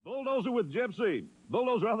Bulldozer with Gypsy.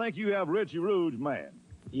 Bulldozer, I think you have Richie Rouge mad.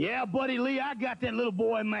 Yeah, Buddy Lee, I got that little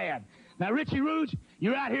boy mad. Now, Richie Rouge,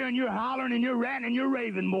 you're out here and you're hollering and you're ranting and you're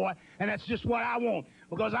raving, boy, and that's just what I want.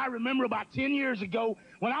 Because I remember about 10 years ago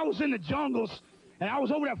when I was in the jungles and I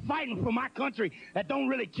was over there fighting for my country that don't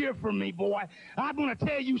really care for me, boy. I'm going to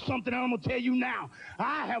tell you something, and I'm going to tell you now.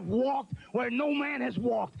 I have walked where no man has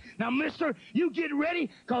walked. Now, mister, you get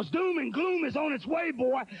ready, because doom and gloom is on its way,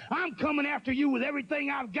 boy. I'm coming after you with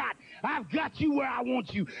everything I've got. I've got you where I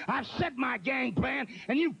want you. I've set my game plan,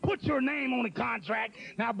 and you put your name on the contract.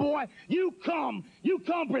 Now, boy, you come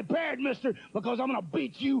prepared, mister, because I'm going to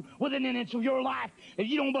beat you within an inch of your life. If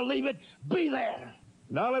you don't believe it, be there.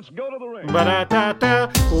 Now let's go to the ring.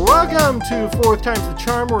 Ba-da-da-da. Welcome to Fourth Time's the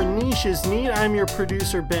Charm, where niche is neat. I'm your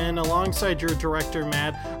producer, Ben, alongside your director,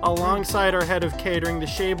 Matt, alongside our head of catering, the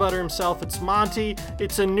shea butter himself, it's Monty.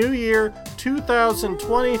 It's a new year,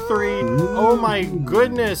 2023. Oh my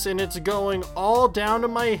goodness, and it's going all down to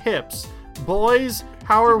my hips. Boys,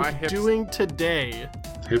 how are we doing today?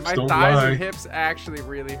 Hips my don't thighs lie. and hips actually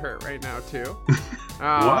really hurt right now, too.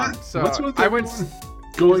 What? So What's with I went...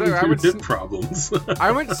 going through hip problems?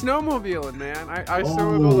 I went snowmobiling, man. I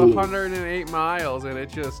snowmobiled 108 miles, and it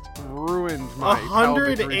just ruined my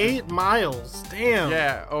 108 miles? Damn.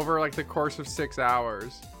 Yeah, over like the course of 6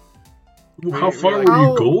 hours. How far were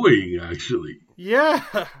you going, actually? Yeah.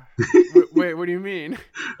 Wait, what do you mean?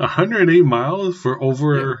 108 miles for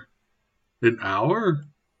over an hour?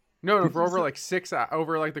 No, for over like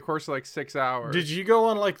over like the course of like 6 hours. Did you go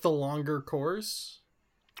on like the longer course?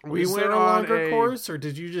 We Was went there a on longer course, or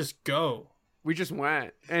did you just go? We just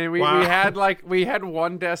went, and we had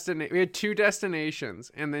two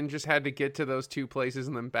destinations, and then just had to get to those two places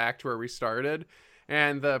and then back to where we started.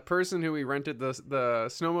 And the person who we rented the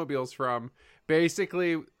snowmobiles from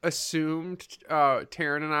basically assumed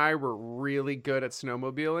Taryn and I were really good at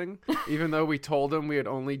snowmobiling, even though we told him we had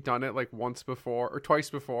only done it like once before or twice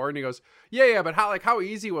before. And he goes, yeah, but how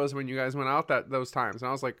easy was when you guys went out those times? And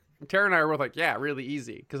I was like, Taryn and I were like, yeah, really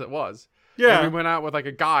easy, because it was. Yeah. And we went out with like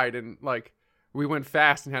a guide, and like we went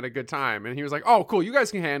fast and had a good time. And he was like, oh, cool, you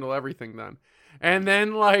guys can handle everything then. And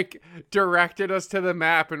then like directed us to the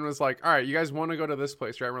map and was like, all right, you guys want to go to this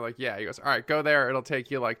place, right? And we're like, yeah. He goes, all right, go there. It'll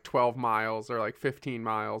take you like 12 miles or like 15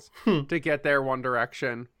 miles to get there one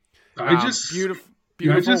direction. I just beautiful.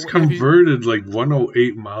 I just converted like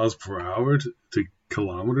 108 miles per hour to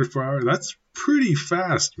kilometers per hour. That's pretty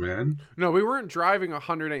fast, man. No, we weren't driving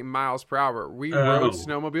 108 miles per hour. We rode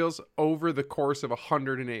snowmobiles over the course of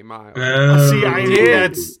 108 miles. See, I think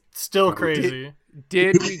that's still crazy.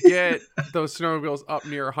 Did we get those snowmobiles up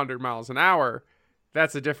near 100 miles an hour?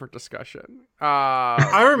 That's a different discussion.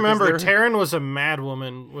 I remember Taryn was a mad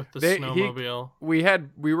woman with the snowmobile.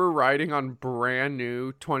 We were riding on brand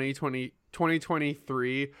new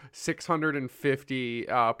 2023 650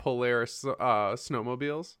 Polaris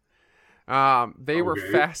snowmobiles. They were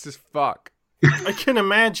fast as fuck. I can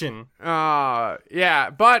imagine. Yeah,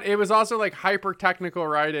 but it was also like hyper technical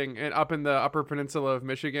riding and up in the Upper Peninsula of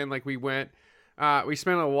Michigan. Like we spent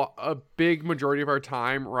a big majority of our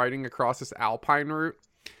time riding across this alpine route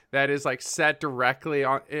that is like set directly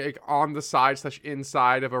on the side /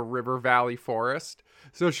 inside of a river valley forest.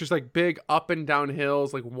 So it's just like big up and down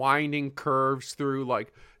hills, like winding curves through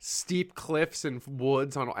like steep cliffs and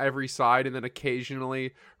woods on every side, and then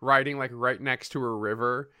occasionally riding like right next to a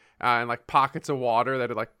river and like pockets of water that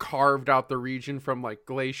had like carved out the region from like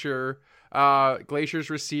glaciers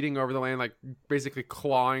receding over the land, like basically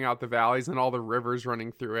clawing out the valleys, and all the rivers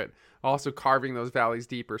running through it, also carving those valleys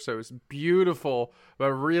deeper. So it was beautiful,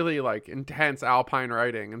 but really like intense alpine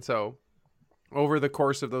riding. And so over the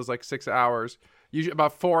course of those like 6 hours, usually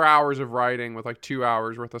about 4 hours of riding with like 2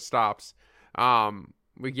 hours worth of stops,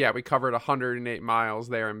 we covered 108 miles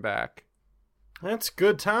there and back. That's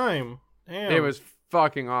good time. Damn. It was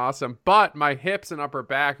fucking awesome. But my hips and upper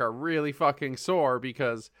back are really fucking sore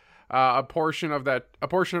because a portion of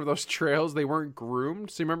those trails, they weren't groomed.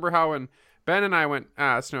 So you remember how when Ben and I went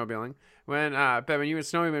snowmobiling, when you went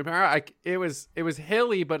snowmobiling, it was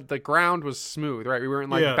hilly, but the ground was smooth, right? We weren't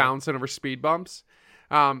like bouncing over speed bumps.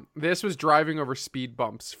 This was driving over speed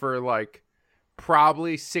bumps for like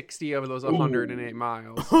probably 60 of those 108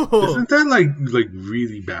 miles. Isn't that like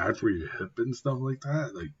really bad for your hip and stuff like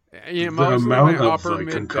that? Like the amount of like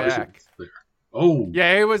concussions there. Oh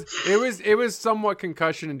yeah, it was somewhat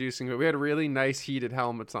concussion inducing, but we had really nice heated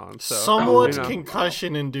helmets on. So somewhat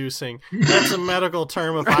concussion inducing. That's a medical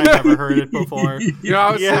term if I've ever heard it before.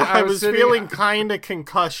 I was feeling kind of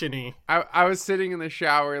concussion-y. I was sitting in the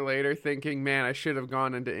shower later thinking, man, I should have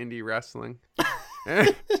gone into indie wrestling.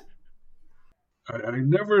 I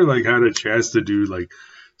never like had a chance to do like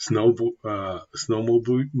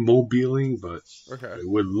snowmobiling, but Okay. I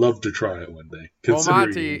would love to try it one day. Well, Considering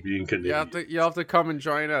Monty, being Canadian. you'll have to come and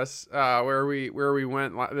join us where we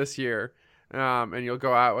went this year, and you'll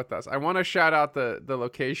go out with us. I want to shout out the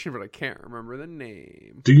location, but I can't remember the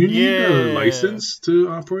name. Do you need Yeah. a license to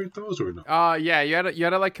operate those or no? Yeah, you had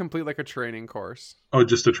to like complete like a training course. Oh,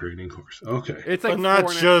 just a training course. Okay. It's like But not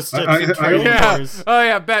 4.5 just I- it's a I- training Yeah. course. Oh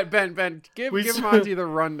yeah, Ben, give We- Monty the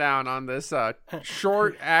rundown on this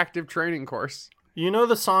short active training course. You know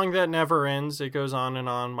the song that never ends? It goes on and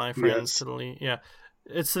on, my friends. Yes. To the yeah,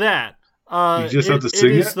 it's that. You just have to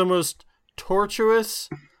sing It is it? the most tortuous,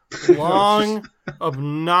 long,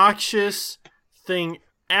 obnoxious thing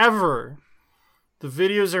ever. The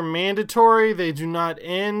videos are mandatory. They do not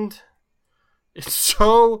end. It's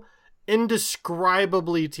so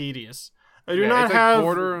indescribably tedious. I do not it's like have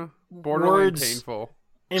borderline words painful.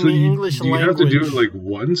 in So the you, English do you language. have to do it like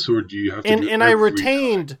once, or do you have to do it and I every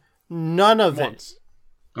retained none of it. Once. time?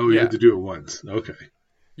 Oh, you Yeah. have to do it once. Okay.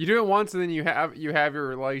 You do it once, and then you have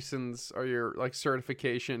your license or your like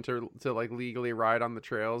certification to like legally ride on the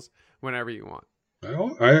trails whenever you want.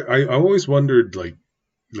 I always wondered like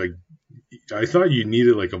I thought you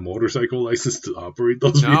needed like a motorcycle license to operate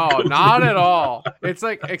those No, vehicles. not at all. It's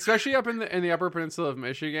like, especially up in the Upper Peninsula of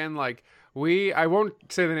Michigan, like I won't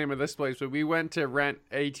say the name of this place, but we went to rent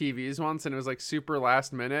ATVs once, and it was like super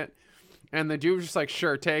last minute. And the dude was just like,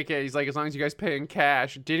 sure, take it. He's like, as long as you guys pay in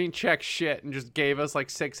cash. Didn't check shit and just gave us like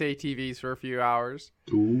 6 ATVs for a few hours.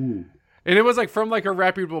 Ooh. And it was like from like a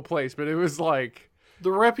reputable place, but it was like,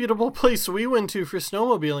 The reputable place we went to for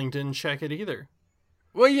snowmobiling didn't check it either.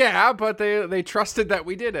 well, yeah, but they trusted that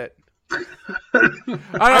we did it.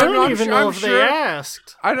 I don't even know if they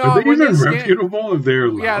asked. I know. Are they when even scan- reputable if they're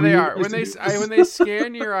allowed Yeah, they you are. guys When they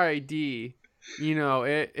scan your ID, you know,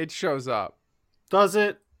 it shows up. Does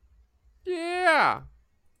it? Yeah.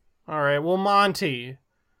 All right. Well,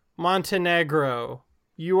 Montenegro,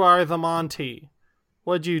 you are the Monty.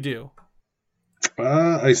 What'd you do?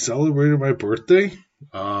 I celebrated my birthday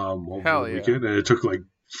over Hell the yeah. weekend, and it took like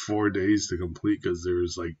 4 days to complete because there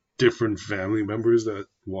was like different family members that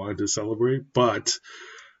wanted to celebrate. But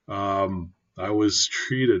I was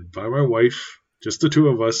treated by my wife, just the two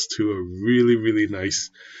of us, to a really, really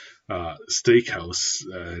nice steakhouse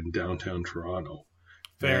in downtown Toronto.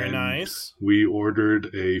 Very And nice. We ordered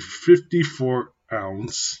a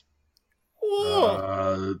 54-ounce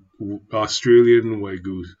Whoa. Australian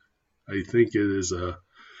Wagyu. I think it is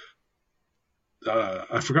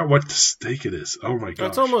I forgot what steak it is. Oh my gosh.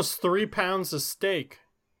 That's almost 3 pounds of steak.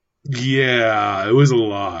 Yeah, it was a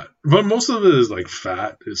lot. But most of it is like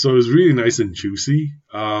fat. So it was really nice and juicy.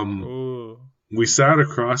 Ooh. We sat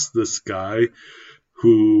across this guy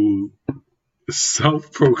who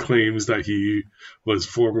self-proclaims that he was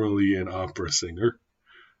formerly an opera singer.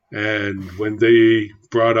 And when they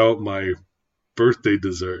brought out my birthday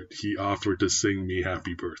dessert, he offered to sing me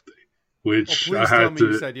happy birthday. Which Please I tell had me to...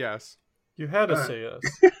 you said yes. You had to say yes.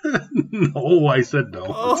 No, I said no.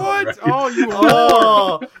 It's all What? right. Oh, you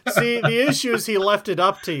Oh, see, the issue is he left it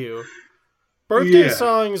up to you. Birthday Yeah.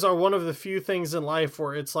 songs are one of the few things in life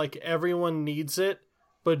where it's like everyone needs it,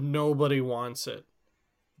 but nobody wants it.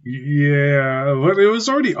 Yeah, but it was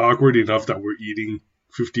already awkward enough that we're eating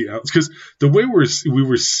 50 ounce, because the way we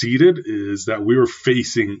were seated is that we were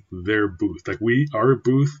facing their booth. Like our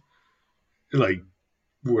booth, like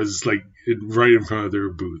was like right in front of their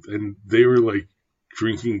booth, and they were like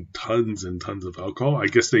drinking tons and tons of alcohol. I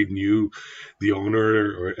guess they knew the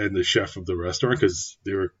owner and the chef of the restaurant because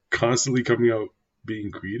they were constantly coming out being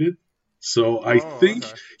greeted. So I think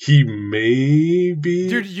okay. he may be.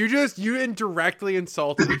 Dude, you indirectly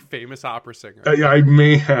insulted a famous opera singer. I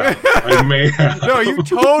may have. I may have. No, you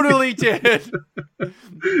totally did.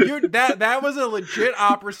 That was a legit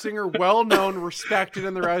opera singer, well known, respected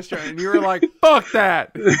in the restaurant, and you were like, "Fuck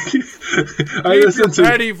that." I listen to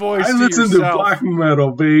petty voice I to listen to yourself. black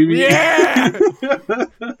metal, baby. Yeah.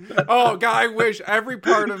 Oh, God, I wish every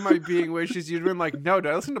part of my being wishes you'd been like, "No, do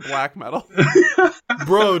I listen to black metal?"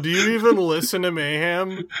 Bro, do you even listen to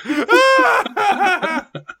Mayhem?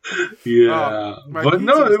 Yeah, My but pizza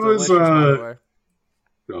no, it delicious, was. by the way.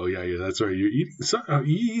 Oh yeah, that's right. You eat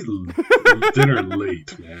dinner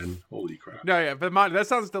late, man. Holy crap! No, yeah, but that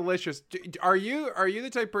sounds delicious. Are you the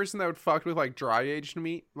type of person that would fuck with like dry aged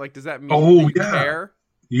meat? Like, does that mean Oh, that you yeah. care?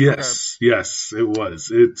 Yes, yes, it was.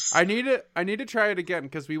 It's. I need to try it again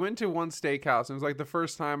because we went to one steakhouse and it was like the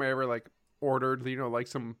first time I ever like ordered, you know, like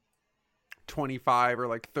some 25 or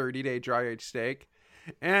like 30-day dry aged steak,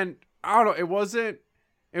 and I don't know, it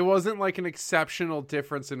wasn't like an exceptional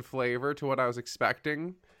difference in flavor to what I was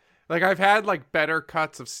expecting. Like I've had like better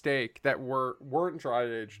cuts of steak that weren't dry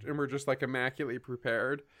aged and were just like immaculately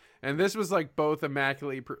prepared. And this was like both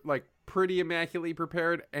pretty immaculately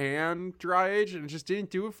prepared and dry aged, and it just didn't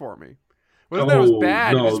do it for me. Wasn't that it was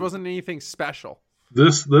bad? No. It just wasn't anything special.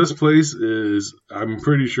 This place is, I'm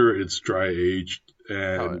pretty sure it's dry aged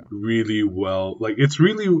and really well. Like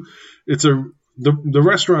the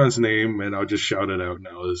restaurant's name, and I'll just shout it out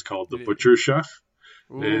now, is called The Butcher Chef.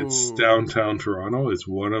 Ooh. It's downtown Toronto. It's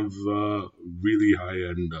one of the really high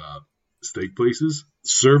end steak places.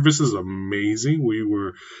 Service is amazing. We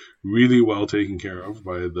were really well taken care of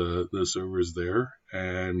by the servers there,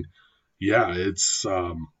 and yeah, it's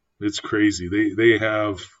crazy. They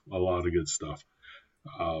have a lot of good stuff.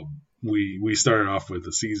 We started off with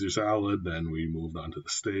the Caesar salad, then we moved on to the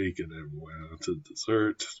steak, and then we went on to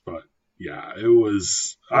dessert. But yeah, it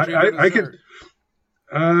was. I could.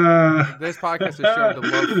 This podcast is showing the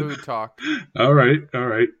love food talk. All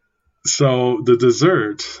right. So the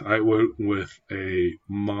dessert, I went with a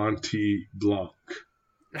Monty Blanc.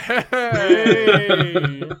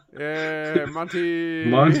 Hey, yeah, Monty.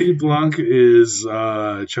 Monty Blanc is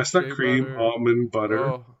chestnut Shea cream, butter. almond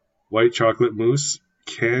butter, white chocolate mousse,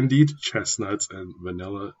 candied chestnuts, and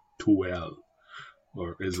vanilla tuile.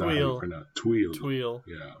 Or is that how you pronounce it? Tuile.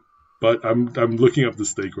 Yeah. But I'm looking up the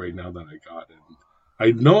steak right now that I got, and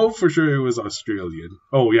I know for sure it was Australian.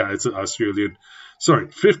 Oh yeah, it's an Australian. Sorry,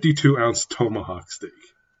 52-ounce tomahawk steak.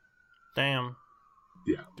 Damn.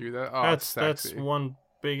 Yeah. Do that. That's one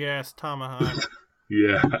big ass tomahawk.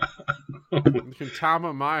 Yeah. You can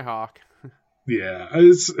tama my hawk. Yeah,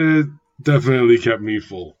 it definitely kept me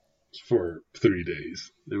full for 3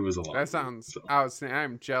 days. It was a lot. That sounds outstanding.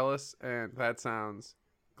 I'm jealous, and that sounds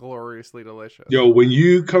gloriously delicious. Yo, when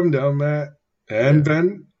you come down, Matt and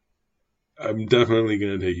Ben, I'm definitely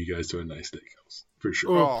gonna take you guys to a nice steakhouse for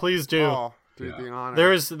sure. Oh, please do. Oh, dude, the honor.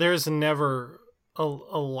 There's never a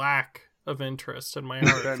lack of interest in my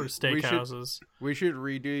heart Ben, for steakhouses. We should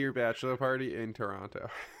redo your bachelor party in Toronto.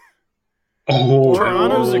 Oh,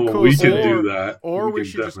 Toronto's a cool we can city. do that. Or we can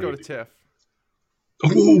should just go to definitely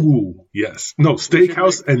TIFF. Oh, yes. No,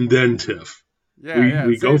 steakhouse and then TIFF. Yeah,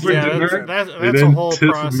 we go for Yeah, dinner, that's and a then whole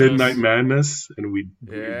TIFF process. Midnight Madness, and we just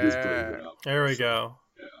blaze Yeah. it up. There we go.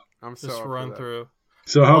 I'm so Just up for run that. through.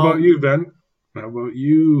 So how about you, Ben? How about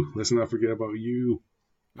you? Let's not forget about you.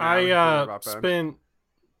 Nah, we forgot I about Ben. spent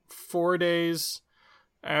 4 days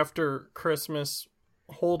after Christmas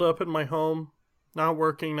holed up in my home, not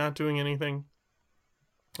working, not doing anything.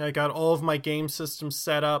 I got all of my game systems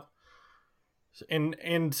set up,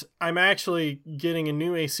 and I'm actually getting a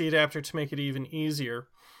new AC adapter to make it even easier.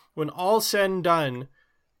 When all's said and done,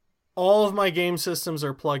 all of my game systems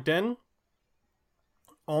are plugged in.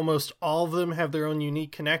 Almost all of them have their own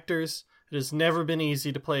unique connectors. It has never been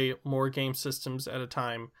easy to play more game systems at a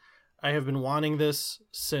time. I have been wanting this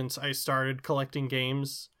since I started collecting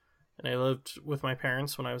games, and I lived with my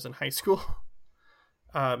parents when I was in high school,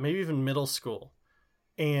 maybe even middle school.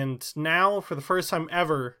 And now, for the first time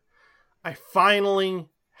ever, I finally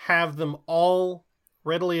have them all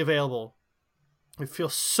readily available. It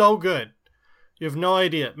feels so good. You have no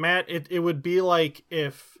idea. Matt, it would be like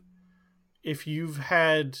if you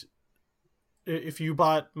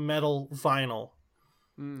bought metal vinyl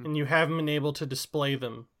and you haven't been able to display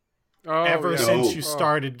them ever since you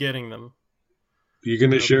started getting them. You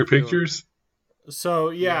gonna share pictures?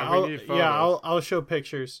 So I'll show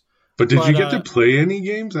pictures. But did you get to play any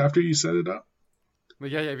games after you set it up?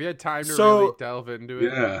 Like, yeah, have you had time to really delve into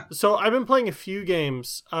it? Yeah. So I've been playing a few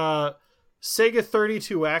games. Sega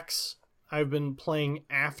 32X, I've been playing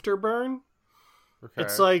Afterburn. Okay.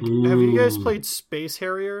 It's like, have you guys played Space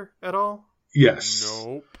Harrier at all? Yes.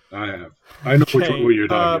 Nope. I have. I know which one you're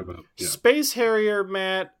talking about. Yeah. Space Harrier,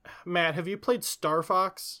 Matt, have you played Star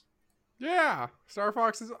Fox? Yeah, Star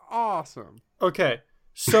Fox is awesome. Okay,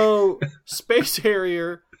 so Space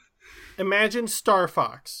Harrier, imagine Star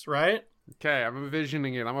Fox, right? Okay, I'm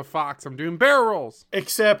envisioning it. I'm a fox. I'm doing barrel rolls.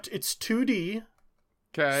 Except it's 2D.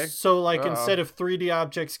 Okay. So, like, instead of 3D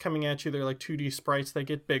objects coming at you, they're like 2D sprites that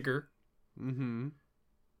get bigger. Mm-hmm.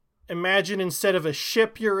 Imagine instead of a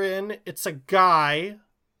ship you're in, it's a guy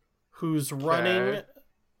who's running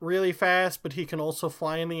really fast, but he can also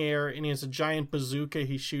fly in the air, and he has a giant bazooka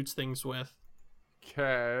he shoots things with.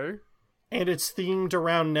 Okay. And it's themed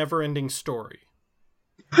around Never-Ending Story.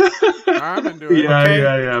 I'm into it. Yeah,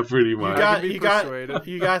 Okay. yeah, pretty much.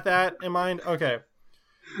 You got that in mind? Okay.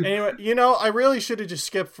 Anyway, I really should have just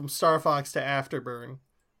skipped from Star Fox to Afterburn.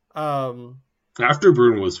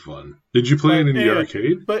 Afterburn was fun. Did you play it in the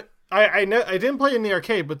arcade? But I didn't play in the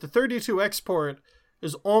arcade, but the 32X port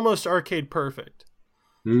is almost arcade perfect.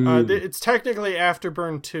 It's technically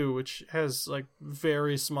Afterburn 2, which has like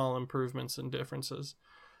very small improvements and differences.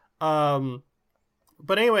 But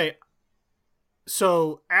anyway,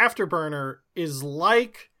 so Afterburner is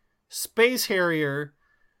like Space Harrier,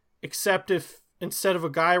 except if instead of a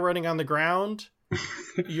guy running on the ground,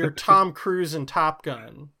 you're Tom Cruise in Top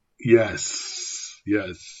Gun. Yes.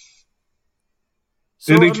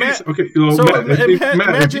 So, Matt,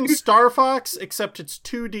 imagine Star Fox, except it's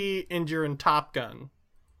 2D and you're in Top Gun.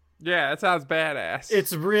 Yeah, that sounds badass.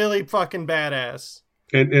 It's really fucking badass.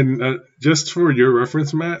 And just for your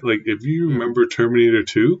reference, Matt, like if you remember Terminator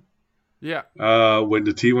 2, yeah, when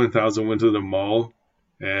the T-1000 went to the mall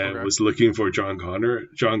and was looking for John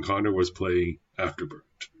Connor was playing Afterburn.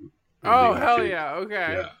 Oh hell yeah! Okay.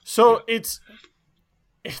 Yeah. So it's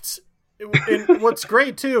and what's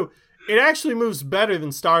great too. It actually moves better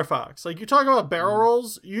than Star Fox. Like you talk about barrel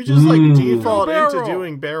rolls, you just like default into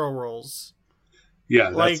doing barrel rolls. Yeah,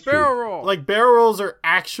 like barrel roll. Like barrel rolls are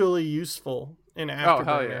actually useful in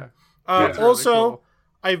Afterburner. Oh hell yeah! Also, really cool.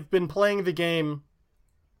 I've been playing the game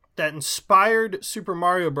that inspired Super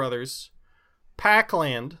Mario Brothers,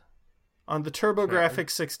 Pac-Land, on the TurboGrafx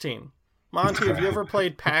 16. Monty, have you ever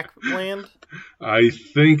played Pac-Land? I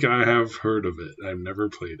think I have heard of it. I've never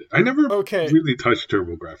played it. I never really touched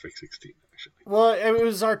TurboGrafx 16, actually. Well, it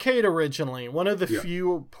was arcade originally. One of the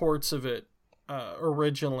few ports of it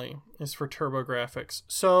originally is for TurboGrafx.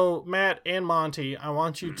 So, Matt and Monty, I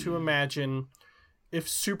want you to imagine if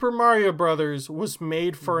Super Mario Brothers was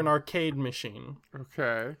made for an arcade machine.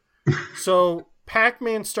 Okay. So,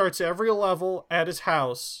 Pac-Man starts every level at his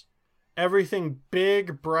house. Everything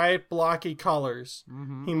big, bright, blocky colors.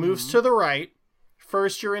 He moves to the right.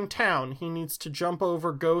 First, you're in town. He needs to jump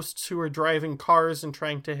over ghosts who are driving cars and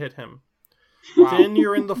trying to hit him. Wow. Then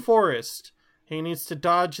you're in the forest. He needs to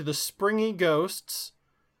dodge the springy ghosts,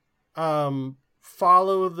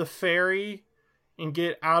 follow the fairy, and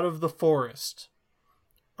get out of the forest.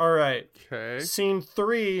 All right. Okay. Scene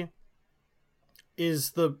 3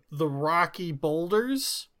 is the rocky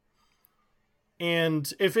boulders.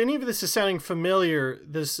 And if any of this is sounding familiar,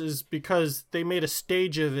 this is because they made a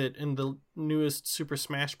stage of it in the newest Super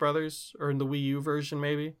Smash Brothers, or in the Wii U version,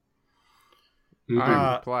 maybe.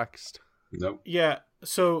 I'm perplexed. Nope. Yeah,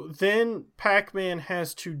 so then Pac-Man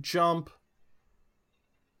has to jump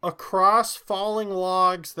across falling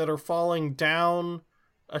logs that are falling down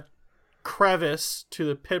a crevice to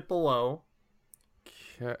the pit below.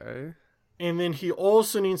 Okay. And then he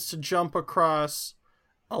also needs to jump across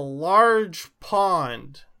a large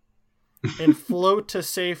pond and float to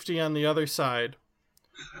safety on the other side.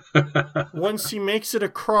 Once he makes it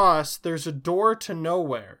across, there's a door to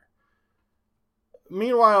nowhere.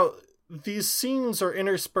 Meanwhile, these scenes are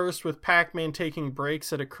interspersed with Pac-Man taking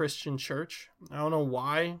breaks at a Christian church. I don't know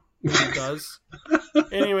why, but he does.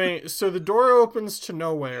 Anyway, so the door opens to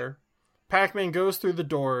nowhere. Pac-Man goes through the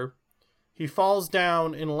door. He falls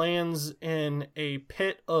down and lands in a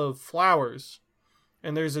pit of flowers.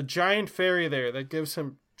 And there's a giant fairy there that gives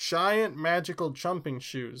him giant magical jumping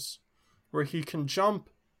shoes where he can jump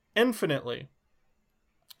infinitely.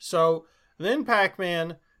 So then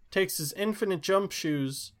Pac-Man takes his infinite jump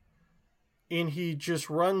shoes and he just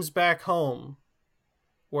runs back home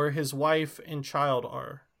where his wife and child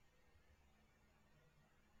are.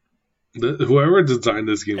 Whoever designed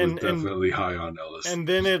this game was definitely high on Ellis. And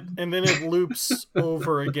then it loops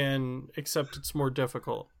over again, except it's more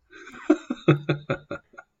difficult.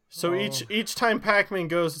 So each time Pac-Man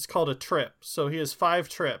goes, it's called a trip. So he has 5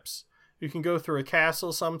 trips. You can go through a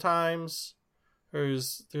castle sometimes.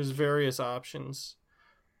 There's various options.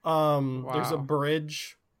 There's a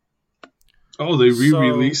bridge. Oh, they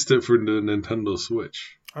re-released it for the Nintendo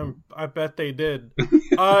Switch. I bet they did.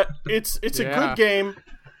 It's a good game.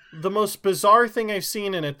 The most bizarre thing I've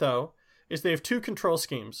seen in it, though, is they have 2 control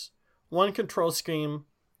schemes. One control scheme,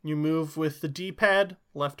 you move with the D-pad,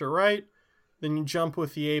 left or right. Then you jump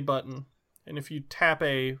with the A button. And if you tap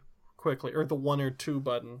A quickly, or the 1 or 2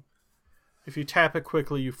 button, if you tap it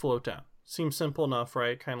quickly, you float down. Seems simple enough,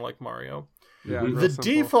 right? Kind of like Mario. Yeah. The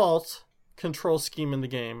default control scheme in the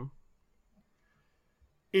game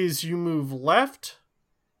is you move left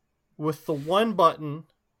with the 1 button,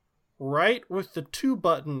 right with the 2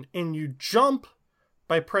 button, and you jump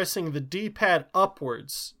by pressing the D-pad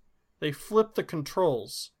upwards. They flip the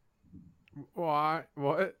controls. What?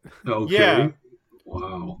 Okay. Yeah.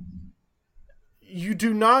 Wow. You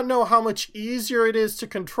do not know how much easier it is to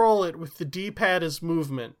control it with the D-pad as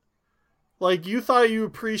movement. Like, you thought you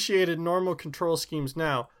appreciated normal control schemes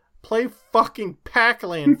now. Play fucking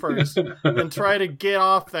Pac-Land first and try to get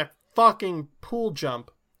off that fucking pool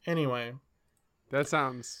jump. Anyway. That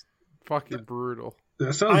sounds fucking brutal.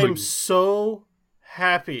 That sounds I'm like so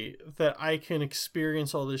happy that I can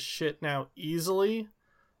experience all this shit now easily.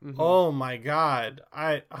 Mhm. Oh my god.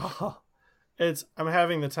 I'm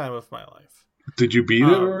having the time of my life. Did you beat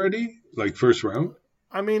it already? Like first round?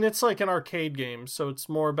 I mean, it's like an arcade game, so it's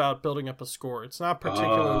more about building up a score. It's not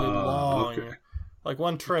particularly long. Okay. Like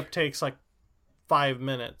one trip takes like 5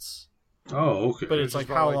 minutes, Oh, okay. but it's like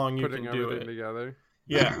Just how about, long you putting can do everything it. together.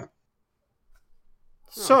 Yeah.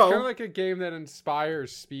 It's So, kind of like a game that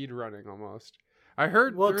inspires speed running almost. I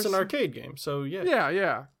heard. well, it's there's an arcade game, so yeah.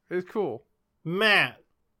 Yeah, it's cool. Matt,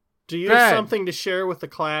 do you Ben. have something to share with the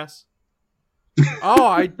class?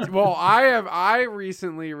 I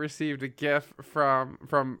recently received a gift from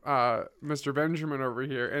Mr. Benjamin over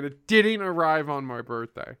here, and it didn't arrive on my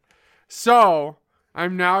birthday. So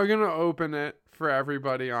I'm now gonna open it for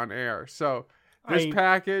everybody on air. So this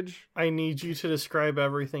package. I need you to describe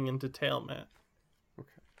everything in detail, Matt.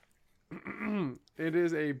 It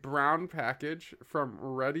is a brown package from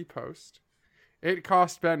Ready Post. It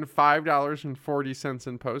cost Ben $5.40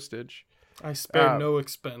 in postage. I spared no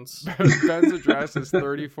expense. Ben's address is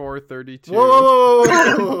 3432.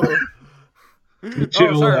 Whoa!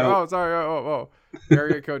 Chill out. Oh,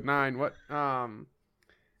 area code 9. What?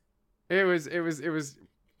 It was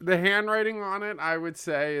the handwriting on it, I would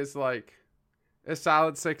say, is like a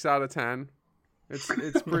solid 6 out of 10. It's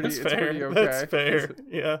pretty. That's it's fair. pretty okay. That's fair.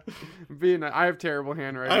 Yeah. I have terrible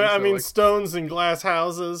handwriting. I so mean, like, stones and glass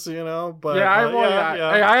houses, you know. But yeah,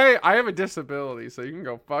 yeah. I have a disability, so you can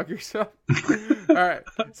go fuck yourself. All right,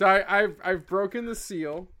 so I've broken the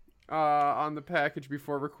seal on the package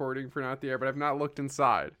before recording for Not the Air, but I've not looked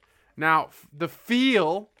inside. Now the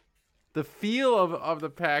feel of the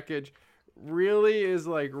package really is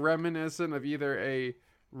like reminiscent of either a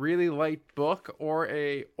really light book or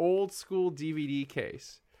a old school DVD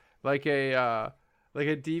case, like a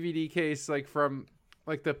DVD case, like from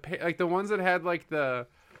like the ones that had like the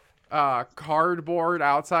cardboard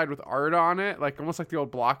outside with art on it, like almost like the old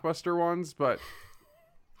Blockbuster ones. But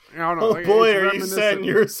I don't know. Oh like, boy, it's are you reminiscent. setting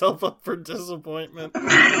yourself up for disappointment?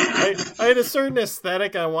 I had a certain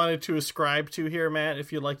aesthetic I wanted to ascribe to here, Matt.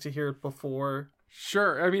 If you'd like to hear it before.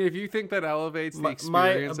 Sure. I mean, if you think that elevates the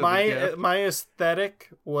experience of the gift. My aesthetic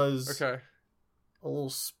was Okay. a little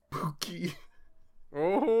spooky.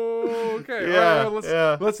 Oh, okay. Yeah, All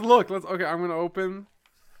right, let's look. Okay, I'm gonna open.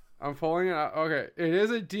 I'm pulling it out. Okay, it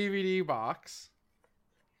is a DVD box.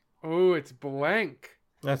 Oh, it's blank.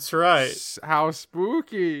 That's right. How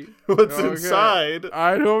spooky. What's Okay. inside?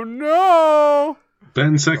 I don't know.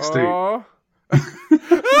 Ben sex tape. Oh.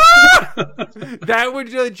 That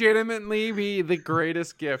would legitimately be the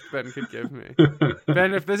greatest gift Ben could give me.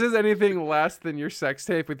 Ben, if this is anything less than your sex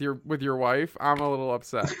tape with your wife, I'm a little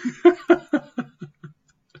upset.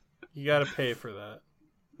 You gotta pay for that.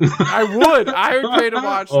 I would pay to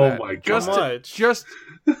watch Oh that. my God. How much? Just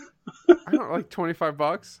I don't know, like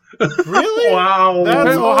 $25. Really? Wow. That's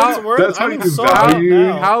Depends all on it's worth. that's how I'm you insulted value-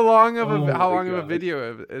 now. How long of Oh my a God.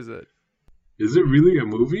 video is it? Is it really a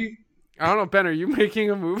movie? I don't know, Ben. Are you making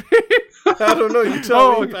a movie? I don't know. You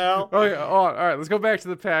tell me, okay. pal. Oh yeah. Oh, all right. Let's go back to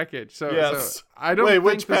the package. So, Yes. so I don't. Wait, think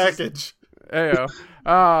which this is- package? Ayo.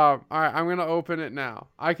 All right. I'm gonna open it now.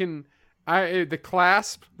 The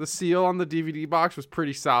clasp, the seal on the DVD box was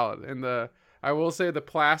pretty solid, and I will say the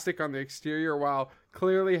plastic on the exterior, while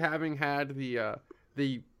clearly having had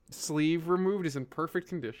the sleeve removed, is in perfect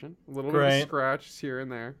condition. A little bit Great. of scratches here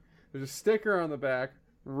and there. There's a sticker on the back.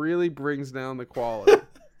 Really brings down the quality.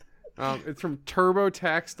 It's from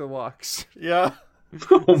TurboTax Deluxe. Yeah.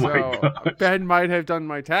 Oh my So god. Ben might have done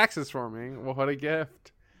my taxes for me. Well, what a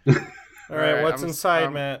gift! All right, what's I'm- inside,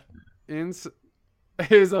 I'm- Matt?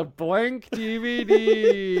 Is a blank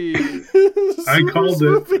DVD. I called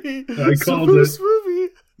it. I called it.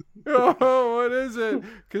 Movie. Oh, what is it?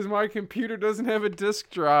 Because my computer doesn't have a disk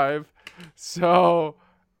drive, so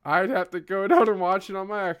I'd have to go down and watch it on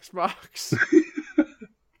my Xbox.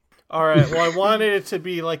 All right. Well, I wanted it to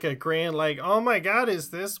be like a grand, like, oh my god, is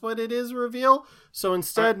this what it is? Reveal. So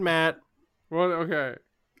instead, Matt, Well, okay.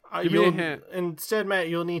 Give me a you'll- hint. Instead, Matt,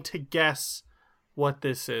 you'll need to guess what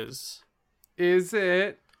this is. Is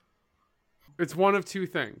it? It's one of two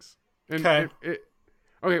things. And Okay.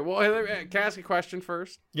 Okay. Well, can I ask a question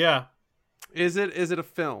first? Yeah, Is it a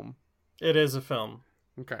film? it is a film.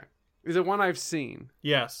 Okay. Is it one I've seen?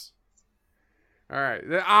 Yes. All right.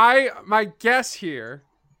 My guess here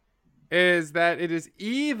is that it is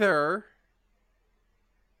either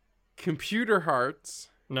Computer Hearts,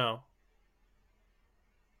 No.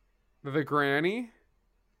 The Granny.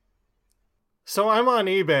 So I'm on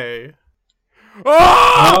eBay.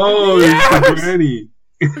 Oh, Oh, yes! it's the granny.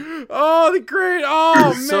 Oh, the great!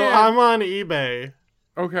 Oh man! So I'm on eBay.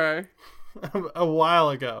 Okay. a while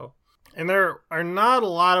ago. And there are not a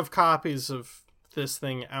lot of copies of this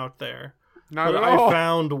thing out there. Not but at all. I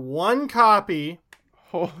found one copy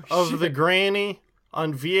Holy of shit. the Granny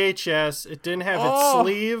on VHS. It didn't have Oh. its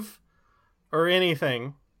sleeve or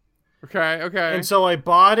anything. Okay. And so I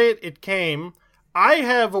bought it. It came. I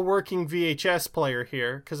have a working VHS player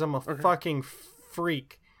here because I'm a fucking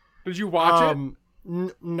freak. Did you watch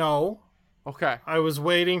No. it? Okay. I was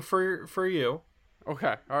waiting for you.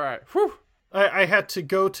 Okay. All right. Whew. I had to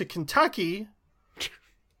go to Kentucky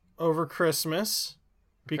over Christmas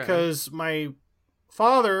because my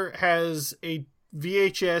father has a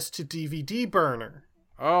VHS to DVD burner.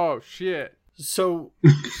 Oh shit. So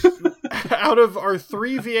out of our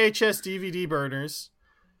 3 VHS DVD burners,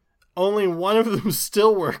 only one of them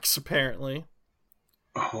still works apparently.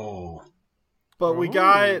 Oh. But we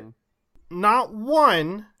got not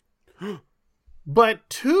one, but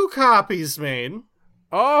 2 copies made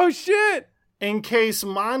Oh shit. in case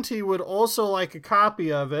Monty would also like a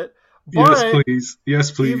copy of it. But Yes, please.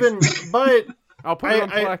 Yes, please. I'll put it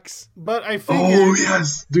on I- Plex. But I figured Oh,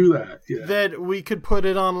 yes. Do that. Yeah. that we could put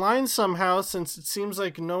it online somehow since it seems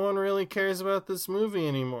like no one really cares about this movie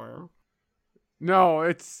anymore. No,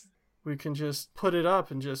 it's We can just put it up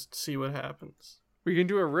and just see what happens. we can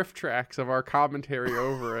do a riff tracks of our commentary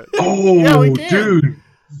over it. Oh, Yeah, we can. dude.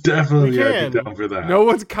 Definitely We I'd be can. down for that. No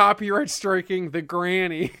one's copyright striking the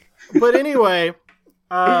Granny. But anyway,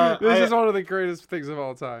 This is one of the greatest things of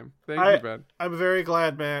all time. Thank you, Ben. I'm very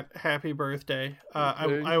glad, Matt. Happy birthday. Thank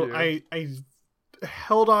you. I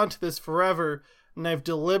held on to this forever, and I've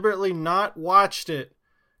deliberately not watched it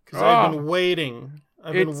because I've been waiting.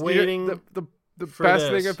 I've been waiting. The for best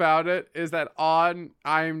this. thing about it is that on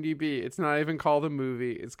IMDb, it's not even called a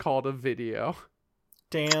movie. It's called a video.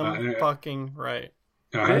 Damn fucking right.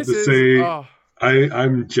 I have This to is- say, oh.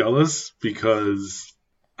 I'm jealous because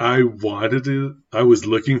I wanted to. I was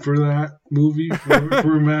looking for that movie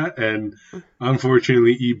for Matt, and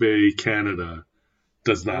unfortunately, eBay Canada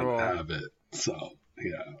does not Oh. have it. So,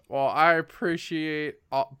 yeah. Well, I appreciate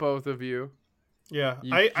both of you. Yeah,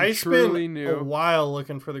 You- I you spent truly knew. a while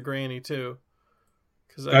looking for the Granny too.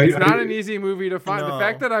 Because It's not an easy movie to find. No. The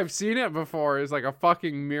fact that I've seen it before is like a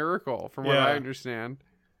fucking miracle, from what Yeah. I understand.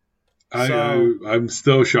 I'm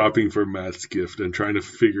still shopping for Matt's gift and trying to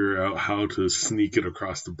figure out how to sneak it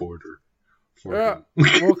across the border. For Yeah,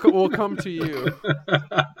 him. we'll come to you.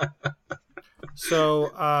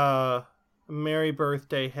 So, Merry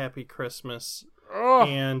birthday, Happy Christmas, Oh,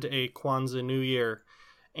 and a Kwanzaa New Year.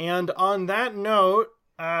 And on that note,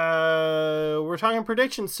 we're talking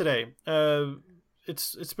predictions today.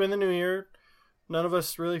 It's been the New Year. None of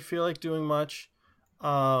us really feel like doing much.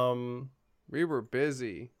 we were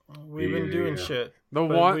busy. We've been doing Yeah. shit. The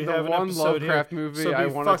but one we have an episode Lovecraft here, movie so I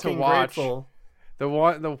be wanted to fucking watch. grateful. The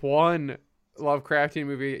one Lovecraftian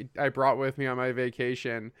movie I brought with me on my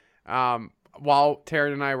vacation. While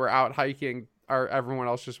Taryn and I were out hiking, everyone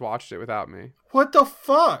else just watched it without me. What the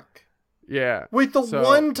fuck? Yeah. Wait, the So-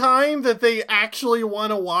 one time that they actually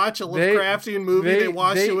want to watch a Lovecraftian movie, they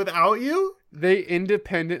watched it without you? They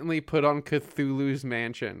independently put on Cthulhu's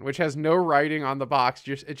Mansion, which has no writing on the box.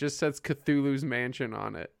 It just says Cthulhu's Mansion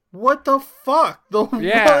on it. What the fuck? The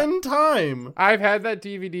Yeah. one time. I've had that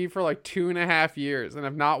DVD for like 2.5 years, and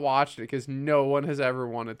I've not watched it because no one has ever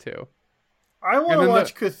wanted to. I want And to then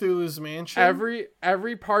watch Cthulhu's Mansion.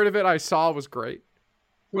 Every part of it I saw was great.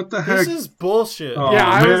 What the heck? This is bullshit. Oh, Yeah,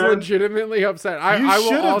 I was man. legitimately upset. You I will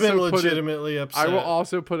should have also been put it. legitimately upset. I will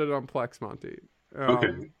also put it on Plex, Monty.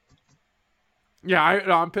 Okay. Yeah,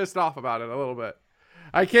 I'm pissed off about it a little bit.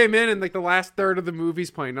 I came in and like the last third of the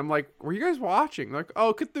movie's playing. I'm like, "Were you guys watching?" Like,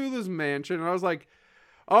 "Oh, Cthulhu's Mansion." And I was like,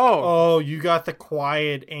 "Oh." Oh, you got the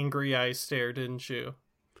quiet, angry eye stare, didn't you?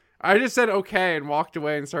 I just said okay and walked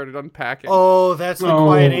away and started unpacking. Oh, that's the Oh,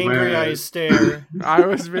 quiet, angry man. eye stare. I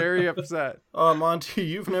was very upset. Oh, Monty,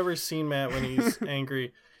 you've never seen Matt when he's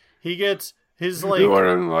angry. He gets his like You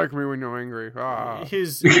wouldn't like me when you're angry. Ah.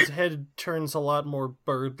 his head turns a lot more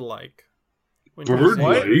bird-like. when he's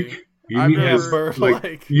Bird-like? angry. You I've mean never- Yeah, bird-like.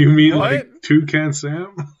 like you mean What? like Toucan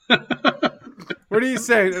Sam? What are you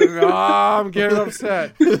saying? Oh, I'm getting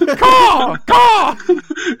upset. Caw!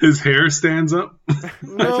 His hair stands up. I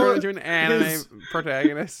No, turned into an anime his-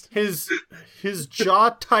 protagonist. his jaw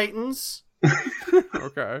tightens.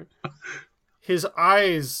 Okay. His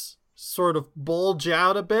eyes sort of bulge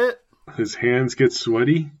out a bit, His hands get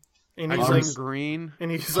sweaty. and I he's turn like, green.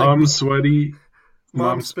 and he's like, Palm sweaty.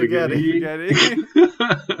 Mom spaghetti. Spaghetti.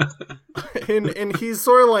 and he's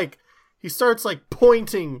sort of like, he starts like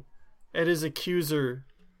pointing at his accuser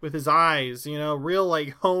with his eyes, you know, real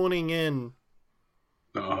like honing in.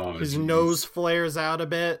 Oh, His jeez. nose flares out a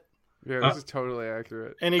bit, Yeah, this is totally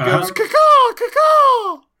accurate. and he goes, caw,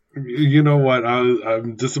 caw. You know what?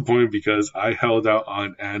 I'm disappointed because I held out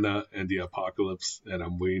on Anna and the Apocalypse, and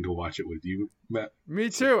I'm waiting to watch it with you, Matt. Me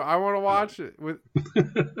too. I want to watch it with.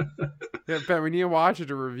 Yeah, Ben, we need to watch it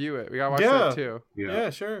to review it. We gotta watch that too. Yeah,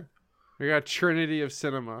 sure. We got Trinity of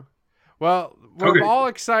Cinema. Well, we're Okay. all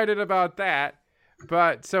excited about that.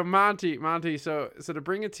 But so Monty, so to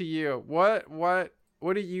bring it to you, what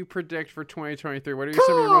do you predict for 2023? What are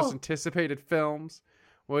some of your most anticipated films?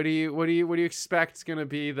 What do you expect is going to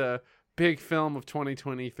be the big film of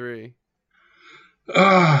 2023?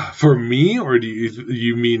 For me, or do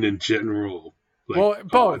you mean in general? Like, Well,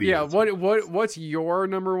 both. Yeah. audience? What's your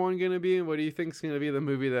number one going to be, and what do you think is going to be the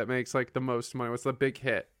movie that makes like the most money? What's the big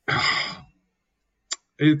hit?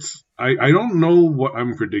 I don't know what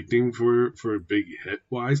I'm predicting for a big hit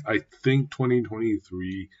wise. I think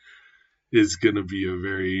 2023 is gonna be a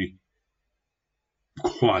very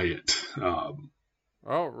quiet.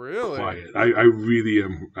 Oh, really? Quiet. I really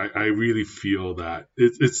am. I really feel that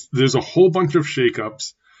it's there's a whole bunch of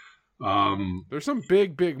shakeups. There's some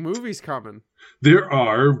big movies coming. There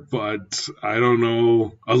are, but I don't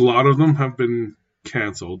know. A lot of them have been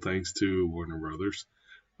canceled thanks to Warner Brothers.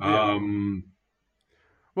 Yeah.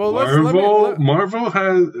 Well, Marvel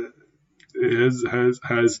has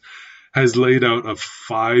laid out a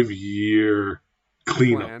 5-year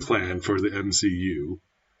cleanup plan for the MCU.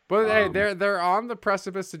 But hey, they're on the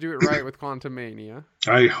precipice to do it right with Quantumania.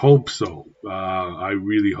 I hope so. I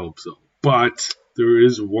really hope so. But there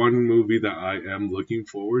is one movie that I am looking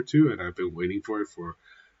forward to, and I've been waiting for it for,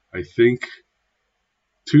 I think,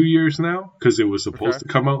 2 years now, because it was supposed to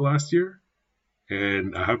come out last year.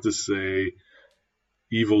 And I have to say,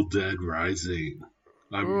 Evil Dead Rising.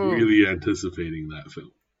 I'm really anticipating that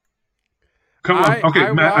film. Come on.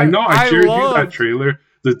 Okay, Matt, I know I shared you that trailer,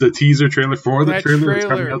 the teaser trailer for the trailer that's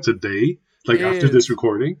coming out today, like after this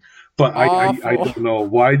recording. But I don't know.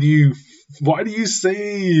 Why do you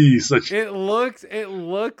say such? It looks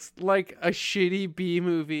like a shitty B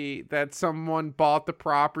movie that someone bought the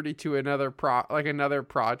property to another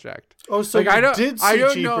project. Oh, so like, you did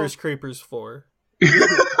see Jeepers Creepers 4.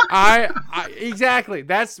 I exactly.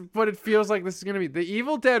 That's what it feels like this is going to be. The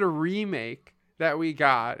Evil Dead remake that we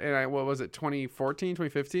got, and what was it, 2014,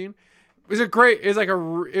 2015?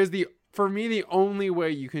 For me the only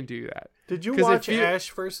way you can do that. Did you watch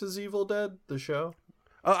Ash vs. Evil Dead, the show?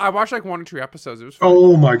 I watched like 1 or 2 episodes. It was fun.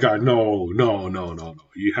 Oh my god, no.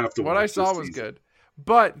 You have to. What I saw was good,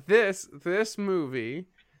 but this movie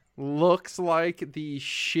looks like the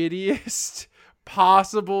shittiest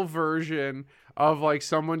possible version of like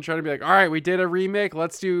someone trying to be like, all right, we did a remake.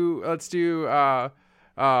 Let's do the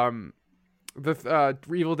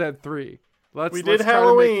Evil Dead 3. We did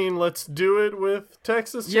Halloween. Let's do it with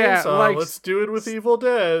Texas Chainsaw. Let's do it with Evil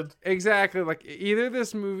Dead. Exactly. Like either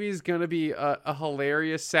this movie is gonna be a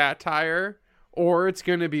hilarious satire, or it's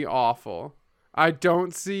gonna be awful. I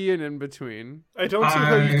don't see an in between. I don't see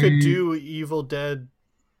how you could do Evil Dead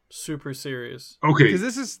super serious. Okay, because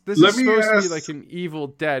this is supposed to be like an Evil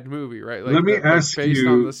Dead movie, right? Like, let me ask based you.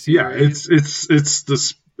 On the series. Yeah,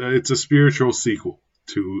 it's a spiritual sequel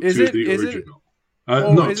to the original.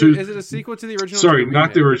 Is it a sequel to the original? Sorry,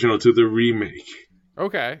 not the original, to the remake.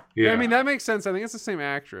 Okay. Yeah. I mean, that makes sense. I think it's the same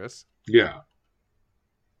actress. Yeah.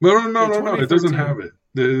 No. It doesn't have it.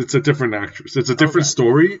 It's a different actress. It's a different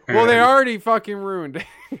story. Well, they already fucking ruined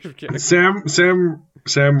it. Sam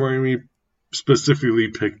Raimi specifically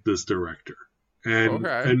picked this director.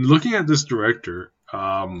 And looking at this director,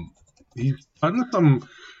 he's done some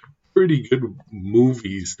pretty good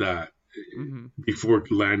movies that before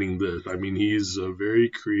landing this. I mean, he's a very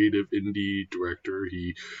creative indie director.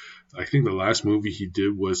 I think the last movie he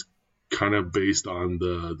did was kind of based on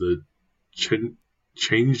the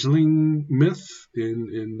changeling myth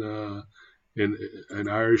in an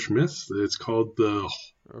Irish myth. It's called the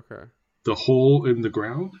Hole in the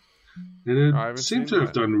Ground, and it seemed to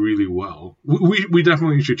have done really well. We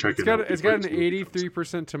definitely should check it out. It's got an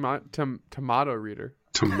 83% tomato reader.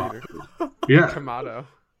 Tomato, yeah, tomato.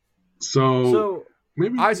 So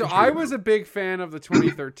maybe I was a big fan of the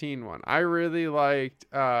 2013 one. I really liked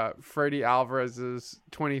Freddy Alvarez's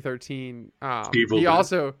 2013. Evil he Dead.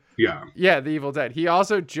 Also the Evil Dead. He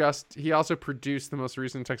also produced the most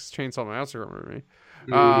recent Texas Chainsaw Massacre movie.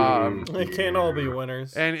 They can't all be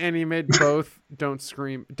winners. And he made both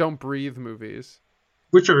Don't Breathe movies,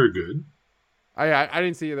 which are good. I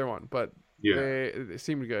didn't see either one, but yeah, they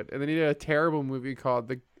seemed good. And then he did a terrible movie called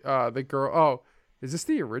the Girl. Oh, is this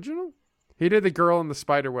the original? He did The Girl in the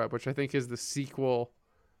Spiderweb, which I think is the sequel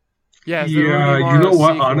Yeah, it's the Yeah, Rooney you know Mara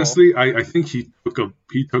what? sequel. Honestly, I think he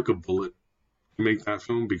took a bullet to make that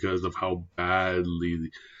film because of how badly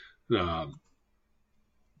um,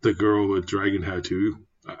 the girl with dragon tattoo.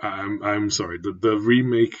 I'm sorry. The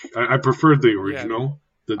remake. I preferred the original.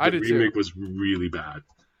 I The did too. remake was really bad.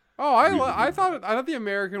 Oh, Really I thought the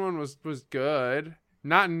American one was good.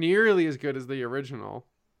 Not nearly as good as the original.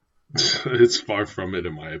 It's far from it,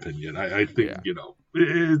 in my opinion. I think Yeah. you know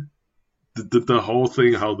the whole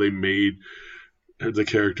thing, how they made the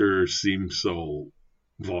character seem so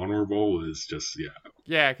vulnerable, is just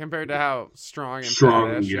Yeah, compared to how strong and strong.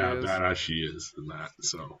 badass she Yeah, is. badass she is in that.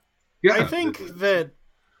 So yeah, I think that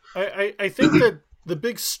I think that the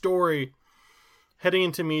big story heading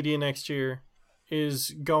into media next year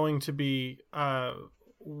is going to be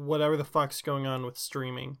whatever the fuck's going on with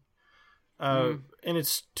streaming. And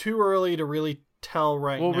it's too early to really tell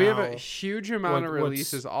right now. Well, we have a huge amount of what's-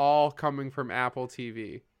 releases all coming from Apple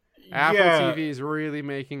TV. Apple Yeah. TV is really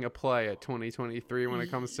making a play at 2023 when it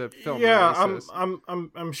comes to film Yeah, releases.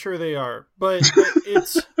 I'm sure they are, but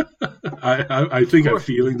it's I think I'm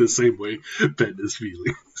feeling the same way Ben is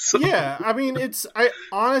feeling. So. yeah. I mean, I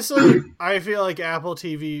honestly I feel like Apple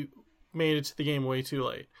TV made it to the game way too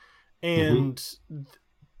late, and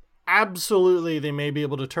absolutely they may be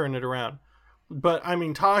able to turn it around. But I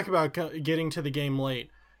mean, talk about getting to the game late.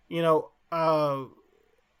 You know,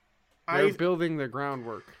 They're building the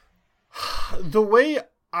groundwork. the way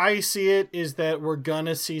I see it is that we're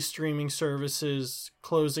gonna see streaming services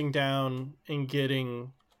closing down and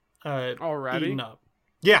getting Already? eaten up.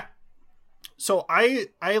 Yeah. So I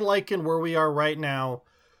liken where we are right now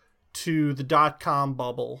to the .com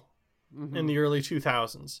bubble in the early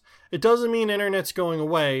 2000s. It doesn't mean internet's going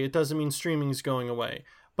away. It doesn't mean streaming's going away.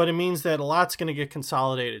 But it means that a lot's going to get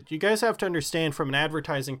consolidated. You guys have to understand from an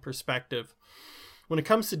advertising perspective, when it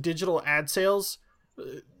comes to digital ad sales,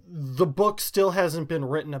 the book still hasn't been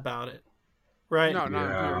written about it, right? No,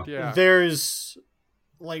 not yeah. There's,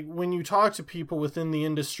 like, when you talk to people within the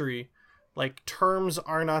industry, like, terms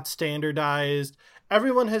are not standardized.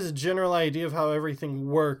 Everyone has a general idea of how everything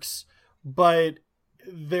works, but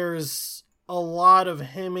there's a lot of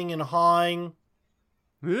hemming and hawing.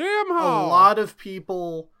 A lot of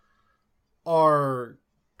people are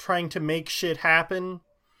trying to make shit happen,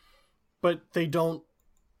 but they don't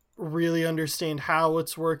really understand how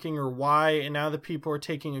it's working or why. And now that people are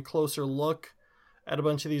taking a closer look at a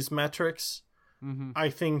bunch of these metrics, I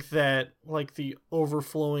think that, like, the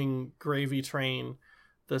overflowing gravy train,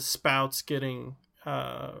 the spouts getting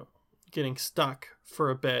stuck for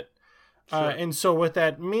a bit. Sure. And so what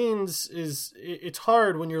that means is it's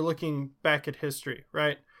hard when you're looking back at history,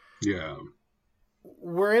 right? Yeah.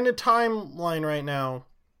 We're in a timeline right now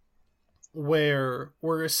where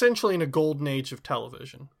we're essentially in a golden age of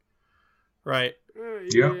television, right?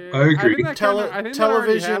 Yeah, I agree. I think that already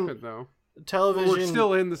television- happened, though. Television, We're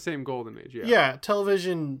still in the same golden age, yeah. yeah,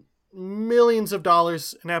 television, millions of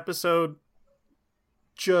dollars an episode,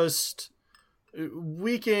 just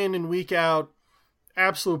week in and week out,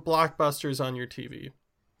 absolute blockbusters on your TV.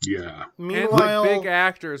 Yeah. Meanwhile, And big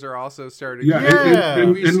actors are also starting. Yeah, Yeah.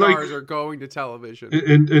 Movie and like, stars are going to television.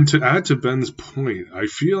 and to add to Ben's point, I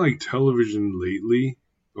feel like television lately,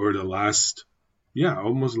 or the last,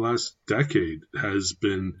 almost last decade, has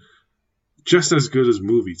been just as good as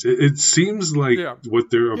movies. It seems like what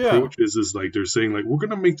their approach is like they're saying, like, we're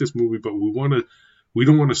gonna make this movie, but we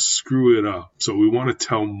don't want to screw it up, so we want to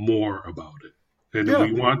tell more about it. And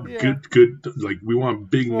we want good, like, we want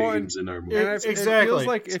big names in our movie. And Exactly.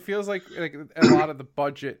 It feels like a lot of the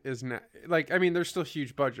budget is not, like, I mean, there's still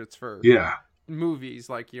huge budgets for movies,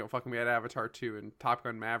 like, you know, fucking we had Avatar 2 and Top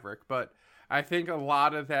Gun Maverick, but I think a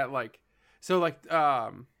lot of that, like, so, like,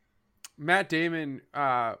 Matt Damon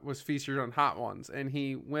was featured on Hot Ones, and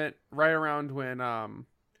he went right around when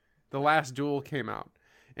The Last Duel came out,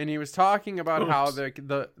 and he was talking about how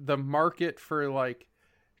the market for, like,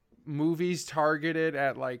 movies targeted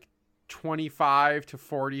at, like, 25 to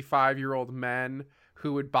 45-year-old men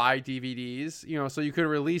who would buy DVDs, you know, so you could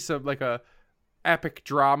release a epic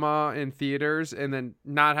drama in theaters and then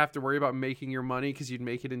not have to worry about making your money because you'd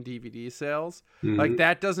make it in DVD sales. Like,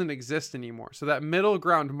 that doesn't exist anymore. So that middle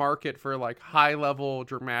ground market for, like, high level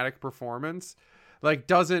dramatic performance, like,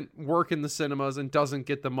 doesn't work in the cinemas and doesn't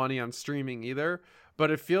get the money on streaming either.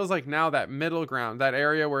 But it feels like now that middle ground, that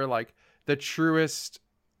area where, like, the truest,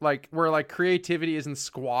 like, where, like, creativity isn't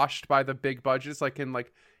squashed by the big budgets, like in,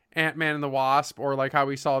 like, Ant-Man and the Wasp, or like how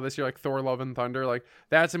we saw this year, like Thor: Love and Thunder. Like,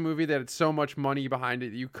 that's a movie that had so much money behind it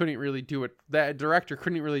that you couldn't really do it. That director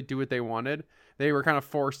couldn't really do what they wanted. They were kind of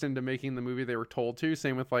forced into making the movie they were told to.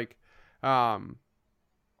 Same with, like,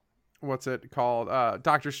 what's it called?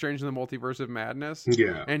 Doctor Strange and the Multiverse of Madness.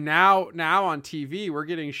 Yeah. And now on TV, we're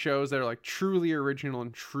getting shows that are like truly original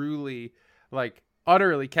and truly like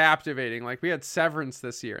utterly captivating. Like we had Severance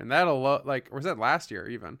this year, and that'll like, or was that last year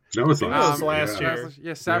even? That was last year. year.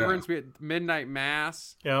 Yeah, Severance. We had Midnight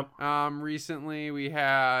Mass. Yep. Recently we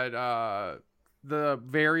had the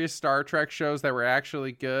various Star Trek shows that were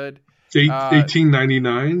actually good.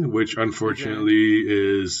 1899, which unfortunately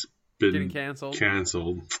is been getting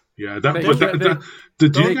canceled. Yeah, They you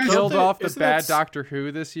guys killed off the isn't bad that- Doctor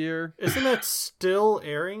Who this year. Isn't that still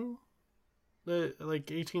airing? The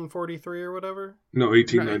like 1843 or whatever. No,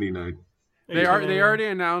 1899. They already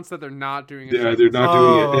announced that they're not doing it. Yeah, they're not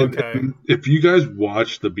doing it. Okay. And if you guys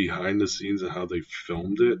watch the behind the scenes and how they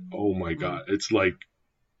filmed it, oh my god, it's like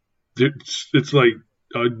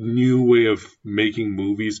a new way of making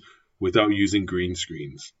movies without using green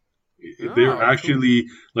screens. They're actually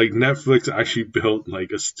like Netflix actually built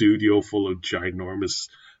like a studio full of ginormous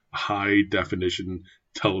high definition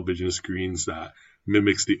television screens that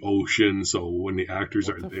mimics the ocean. So when the actors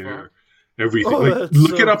are there, everything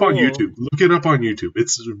look it up on YouTube. Look it up on YouTube.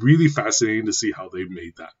 It's really fascinating to see how they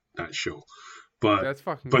made that show. But that's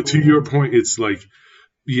fucking but cool. to your point, it's like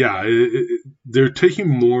they're taking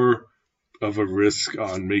more of a risk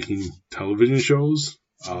on making television shows.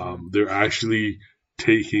 They're actually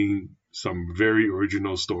taking some very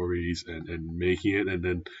original stories and making it and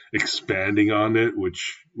then expanding on it,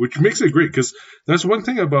 which makes it great, because that's one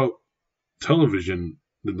thing about television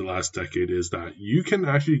in the last decade is that you can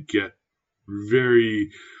actually get very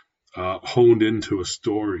honed into a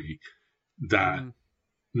story that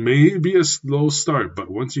may be a slow start, but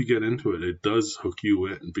once you get into it, it does hook you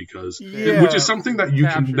in, because which is something that you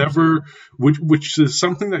can never, which is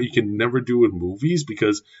something that you can never do in movies,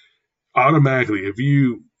 because automatically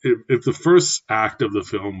if the first act of the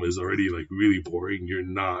film is already like really boring, you're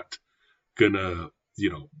not gonna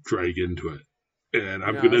drag into it. And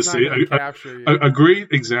I'm gonna say a great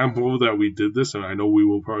example that we did this, and I know we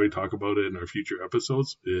will probably talk about it in our future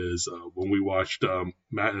episodes, is when we watched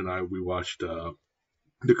Matt and I watched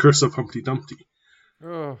The Curse of Humpty Dumpty.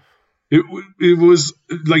 Oh. It was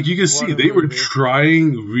like, you can see they were movie.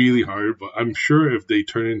 trying really hard, but I'm sure if they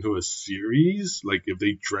turn into a series, like if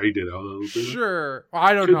they dragged it out a little bit. Sure. Well,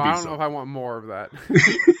 I don't know. I don't know if I want more of that.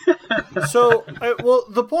 So,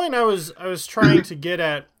 the point I was trying to get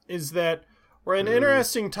at is that we're in an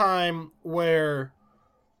interesting time where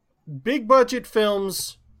big budget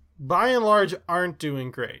films, by and large, aren't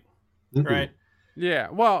doing great, right? Yeah.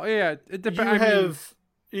 Well, yeah. It depends.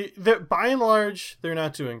 By and large, they're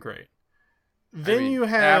not doing great. Then you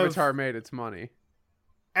have Avatar made its money.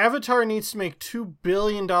 Avatar needs to make $2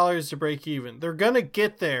 billion to break even. They're gonna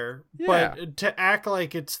get there, but to act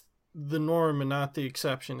like it's the norm and not the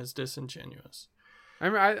exception is disingenuous.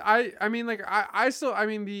 I mean,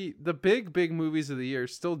 the big movies of the year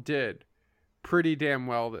still did pretty damn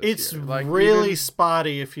well this year. It's like really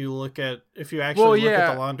spotty if you actually look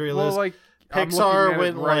at the laundry list. Like Pixar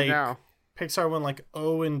went now. Pixar went like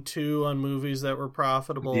 0-2 on movies that were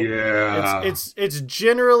profitable. Yeah, it's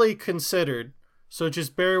generally considered. So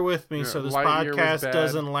just bear with me, so this Lightyear podcast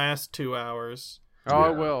doesn't last 2 hours.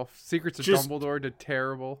 Oh, it will. Secrets of Dumbledore did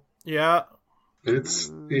terrible. Yeah,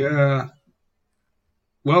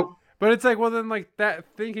 Well, but it's like, well, then like that.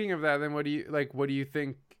 Thinking of that, then what do you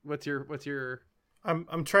think? What's your?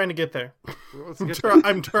 I'm trying to get there. Come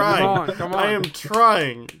I'm trying. on. I am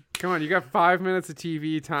trying. Come on, you got 5 minutes of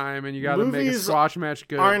TV time, and you got to make a squash match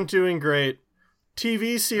good. Aren't doing great.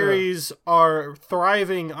 TV series are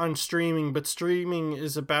thriving on streaming, but streaming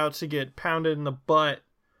is about to get pounded in the butt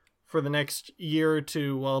for the next year or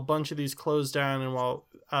two, while a bunch of these close down and while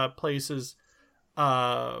places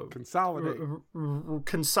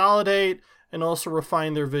consolidate and also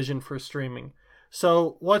refine their vision for streaming.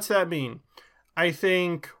 So what's that mean? I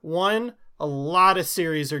think, one, a lot of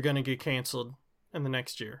series are going to get canceled in the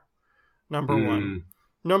next year. Number one.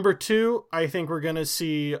 Number two, I think we're going to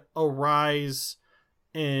see a rise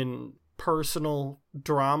in personal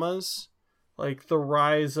dramas, like the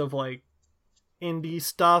rise of like indie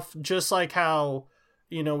stuff, just like how,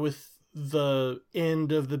 with the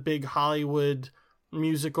end of the big Hollywood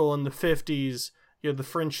musical in the 50s, you had the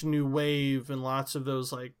French New Wave and lots of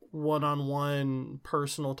those like one-on-one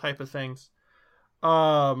personal type of things.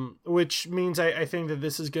 Which means I think that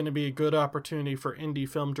this is going to be a good opportunity for indie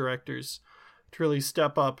film directors to really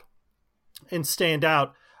step up and stand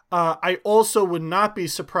out. I also would not be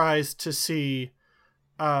surprised to see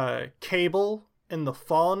cable in the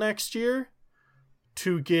fall next year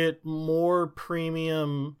to get more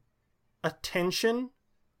premium attention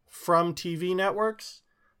from TV networks,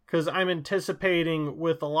 because I'm anticipating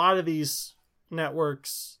with a lot of these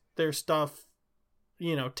networks, their stuff,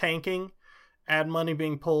 tanking, ad money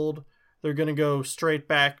being pulled, they're going to go straight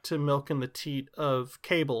back to milking the teat of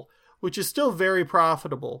cable, which is still very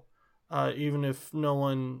profitable, even if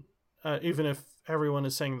everyone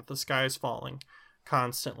is saying that the sky is falling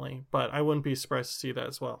constantly. But I wouldn't be surprised to see that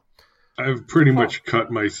as well. I've pretty much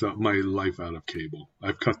cut my life out of cable.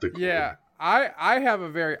 I've cut the cord. Yeah, I have a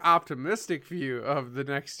very optimistic view of the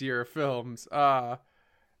next year of films. I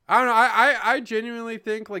don't know. I genuinely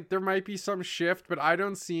think like there might be some shift, but I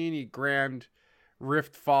don't see any grand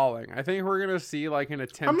rift falling. I think we're gonna see like an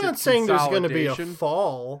attempt. I'm not saying there's gonna be a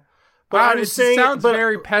fall, but I'm it saying sounds but,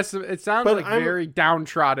 very It sounds but like very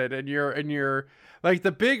downtrodden, and you're like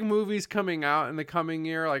the big movies coming out in the coming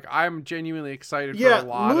year. Like I'm genuinely excited for a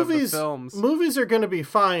lot of the films. Movies are going to be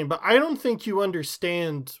fine, but I don't think you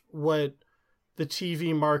understand what the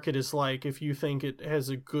TV market is like if you think it has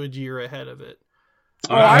a good year ahead of it.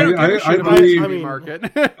 I don't give a shit about the TV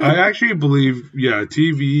market. I actually believe,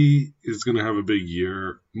 TV is going to have a big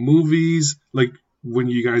year. Movies, like when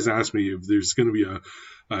you guys asked me if there's going to be a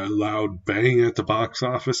loud bang at the box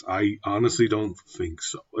office, I honestly don't think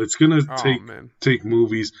so. It's going to take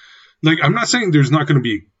movies. Like, I'm not saying there's not going to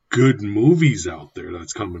be good movies out there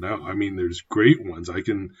that's coming out. I mean, there's great ones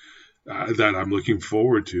that I'm looking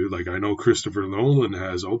forward to. Like, I know Christopher Nolan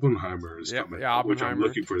has Oppenheimer is coming out, which I'm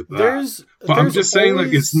looking for that. But I'm just saying,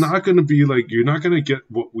 like, it's not going to be like, you're not going to get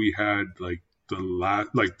what we had, like,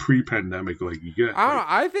 pre-pandemic, like you get.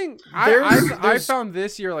 I think I found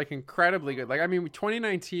this year like incredibly good. Like, I mean,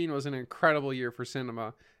 2019 was an incredible year for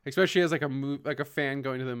cinema, especially as like a fan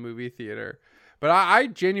going to the movie theater. But I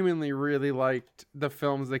genuinely really liked the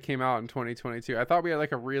films that came out in 2022. I thought we had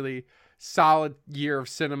like a really solid year of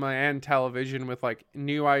cinema and television with like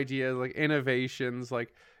new ideas, like innovations.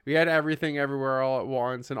 Like we had Everything Everywhere All at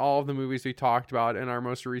Once and all of the movies we talked about in our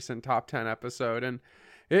most recent top 10 episode. And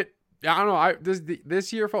I don't know.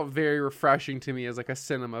 This year felt very refreshing to me as like a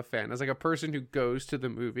cinema fan, as like a person who goes to the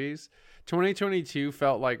movies. 2022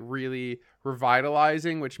 felt like really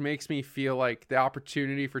revitalizing, which makes me feel like the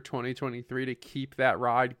opportunity for 2023 to keep that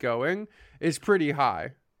ride going is pretty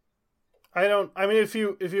high. I mean, if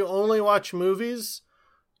you only watch movies,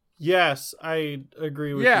 yes, I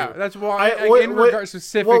agree with you. Yeah, that's why. In regard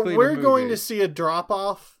specifically, what we're going to see a drop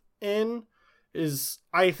off in is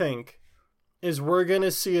we're going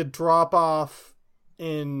to see a drop off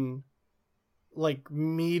in like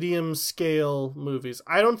medium scale movies.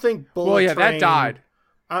 I don't think Bullet Train. That died.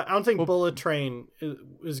 I don't think Bullet Train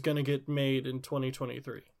is going to get made in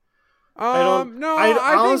 2023. I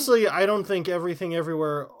don't think Everything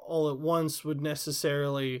Everywhere All at Once would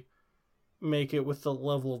necessarily make it with the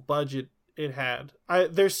level of budget it had.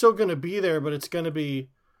 They're still going to be there, but it's going to be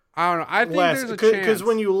I don't know. I think less. There's a chance. Because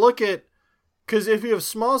when you look at, because if you have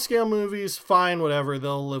small scale movies, fine, whatever,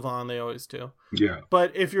 they'll live on. They always do. Yeah.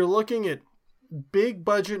 But if you're looking at big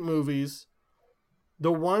budget movies,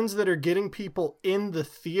 the ones that are getting people in the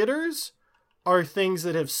theaters are things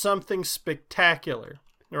that have something spectacular.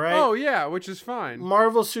 Right? Oh yeah, which is fine.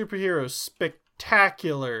 Marvel superheroes,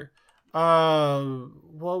 spectacular.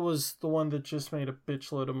 What was the one that just made a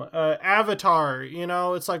bitch load of money? Avatar.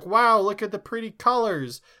 It's like, wow, look at the pretty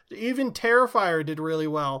colors. Even Terrifier did really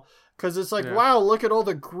well because it's like, wow, look at all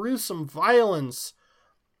the gruesome violence.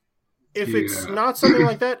 If it's not something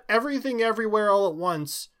like that, Everything Everywhere All at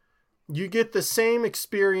Once, you get the same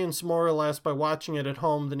experience more or less by watching it at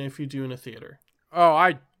home than if you do in a theater. Oh,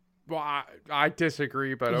 I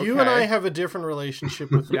disagree, but okay. You and I have a different relationship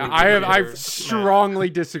with yeah, I strongly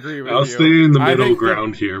disagree with you. I'll stay in the middle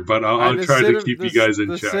ground here, but I'll try to keep you guys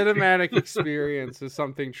in check. The cinematic experience is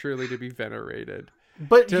something truly to be venerated.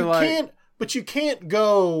 But you can't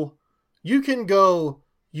go. You can go.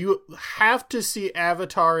 You have to see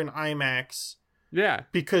Avatar in IMAX. Yeah,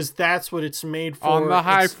 because that's what it's made for. On the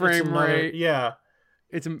high frame rate. Yeah.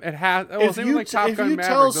 It has. Well, if you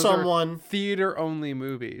tell someone theater only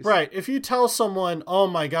movies, right? If you tell someone, "Oh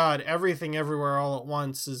my God, Everything Everywhere All at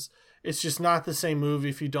Once," it's just not the same movie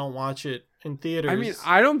if you don't watch it in theaters. I mean,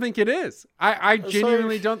 I don't think it is. I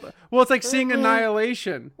genuinely don't. Well, it's like seeing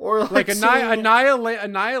Annihilation, or like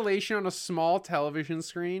Annihilation on a small television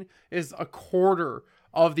screen is a quarter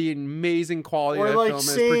of the amazing quality of that film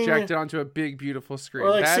is projected onto a big, beautiful screen. Or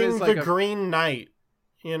like seeing The Green Knight.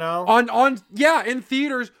 In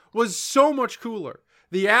theaters was so much cooler.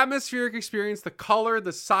 The atmospheric experience, the color,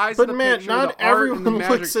 the size of the picture, not the art, everyone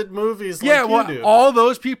looks at movies like you do. All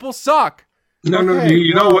those people suck. No,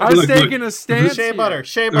 you know what? I was taking a stance. Shea butter.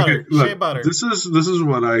 This is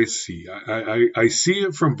what I see. I see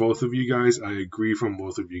it from both of you guys. I agree from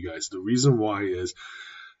both of you guys. The reason why is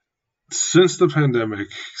since the pandemic,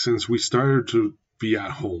 since we started to be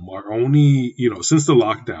at home, our only, since the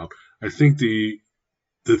lockdown, I think the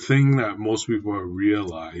thing that most people have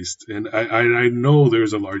realized, and I know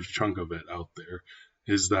there's a large chunk of it out there,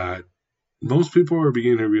 is that most people are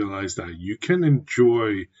beginning to realize that you can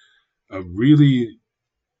enjoy a really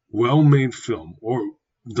well-made film, or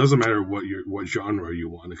it doesn't matter what genre you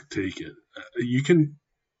want to take it. You can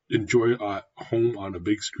enjoy it at home on a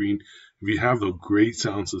big screen. If you have the great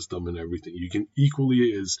sound system and everything, you can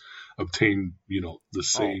equally as obtain, the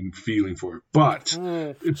same feeling for it. But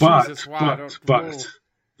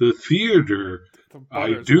the theater,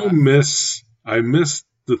 I miss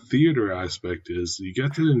the theater aspect is you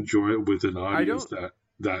get to enjoy it with an audience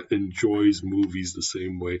that enjoys movies the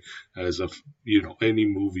same way as any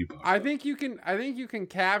movie buff. I think you can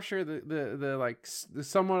capture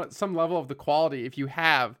some level of the quality if you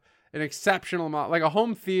have an exceptional amount. Like a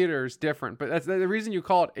home theater is different, but that's the reason you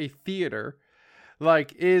call it a theater.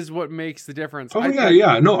 Is what makes the difference. Oh,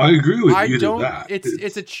 no, I agree with you to that.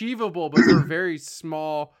 It's achievable, but for a very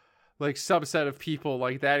small subset of people.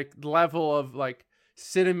 That level of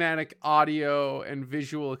cinematic audio and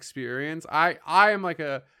visual experience. I'm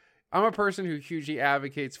a person who hugely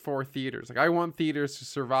advocates for theaters. I want theaters to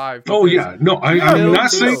survive. Oh yeah, no, I'm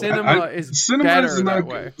not saying cinema is better that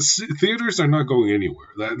way. Theaters are not going anywhere.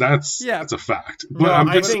 That's a fact. But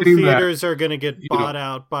no, I think theaters are going to get bought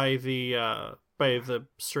out by the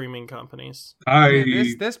streaming companies.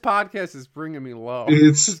 This podcast is bringing me low.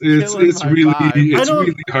 It's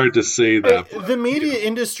really hard to say that. The media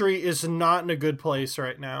industry is not in a good place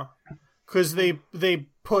right now because they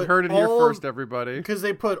put heard it here first, everybody. Because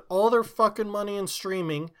they put all their fucking money in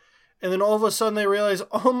streaming, and then all of a sudden they realize,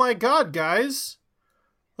 oh my god, guys,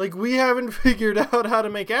 we haven't figured out how to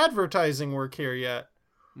make advertising work here yet.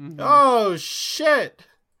 Mm-hmm. Oh shit!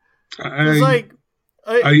 Because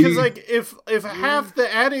if half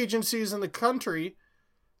the ad agencies in the country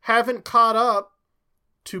haven't caught up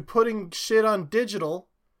to putting shit on digital,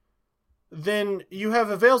 then you have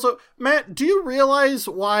a veil. So, Matt, do you realize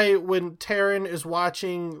why when Taryn is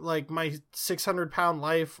watching My 600-Pound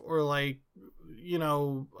Life or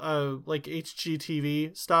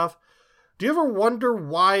HGTV stuff, do you ever wonder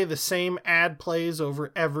why the same ad plays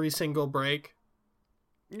over every single break?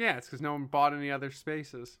 Yeah, it's because no one bought any other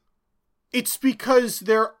spaces. It's because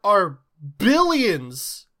there are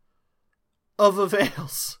billions of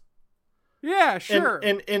avails. Yeah, sure.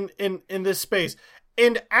 In this space.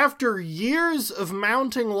 And after years of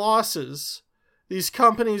mounting losses, these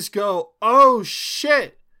companies go, oh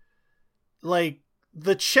shit.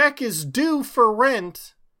 The check is due for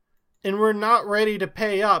rent and we're not ready to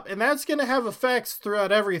pay up. And that's going to have effects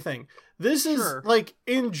throughout everything. This is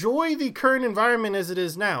enjoy the current environment as it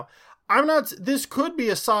is now. This could be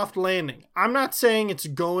a soft landing. I'm not saying it's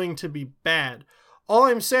going to be bad. All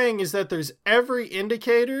I'm saying is that there's every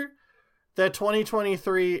indicator that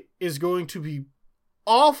 2023 is going to be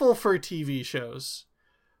awful for TV shows,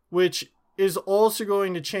 which is also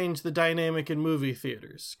going to change the dynamic in movie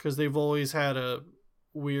theaters because they've always had a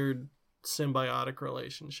weird symbiotic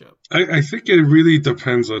relationship. I think it really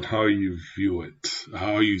depends on how you view it,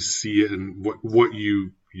 how you see it, and what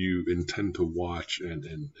you intend to watch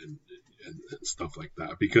and stuff like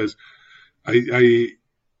that. Because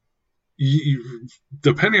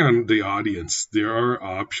depending on the audience, there are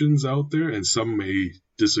options out there, and some may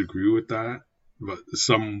disagree with that, but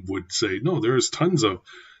some would say no. There's tons of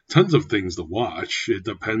things to watch. It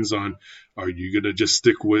depends on, are you gonna just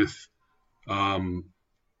stick with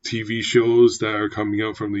TV shows that are coming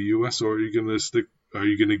out from the US, or are you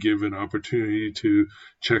gonna give an opportunity to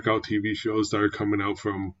check out TV shows that are coming out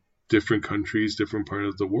from different countries, different parts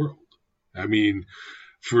of the world? I mean,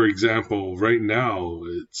 for example, right now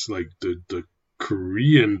it's the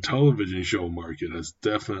Korean television show market has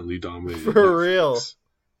definitely dominated. For real.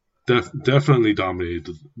 Definitely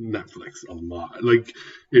dominated Netflix a lot.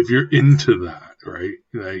 If you're into that, right?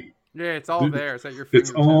 Yeah, it's all there. It's at your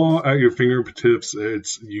fingertips. It's all at your fingertips.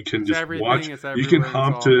 You can just watch. You can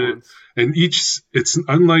hop to it, and it's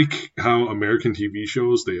unlike how American TV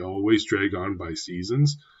shows, they always drag on by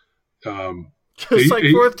seasons. Just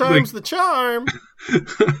fourth time's the charm.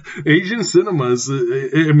 Asian cinemas,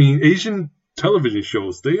 Asian television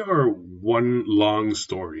shows, they are one long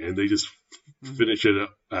story, and they just finish it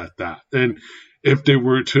at that. And if they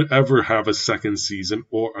were to ever have a second season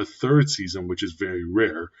or a third season, which is very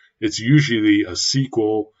rare, it's usually a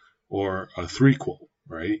sequel or a threequel,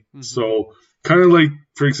 right? Mm-hmm. So kind of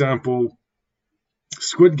for example,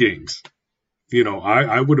 Squid Games.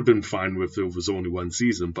 I would have been fine if it was only one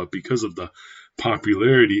season, but because of the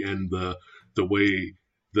popularity and the way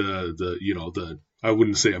the I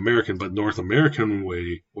wouldn't say American, but North American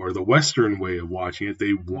way or the Western way of watching it.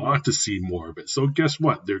 They want to see more of it. So guess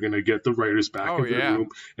what? They're going to get the writers back in their room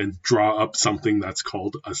and draw up something that's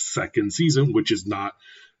called a second season, which is not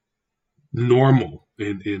normal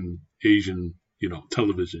in Asian,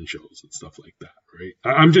 television shows and stuff like that, right?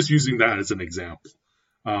 I'm just using that as an example.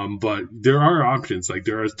 But there are options. Like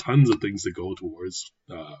there are tons of things to go towards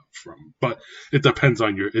but it depends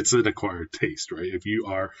on it's an acquired taste, right? If you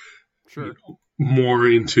are more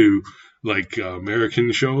into like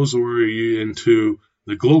American shows, or are you into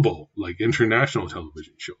the global, like international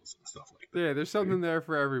television shows and stuff like that? Yeah, there's something there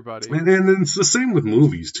for everybody. And it's the same with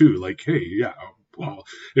movies too. Like, hey, yeah, well,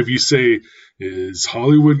 if you say, is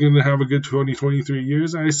Hollywood going to have a good 2023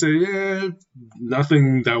 years? I say,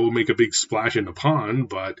 nothing that will make a big splash in the pond.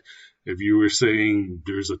 But if you were saying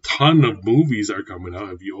there's a ton of movies that are coming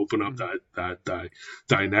out, if you open up that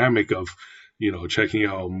dynamic of, checking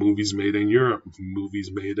out movies made in Europe,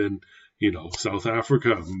 movies made in, South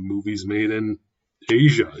Africa, movies made in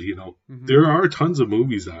Asia, there are tons of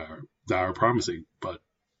movies that are promising, but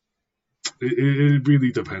it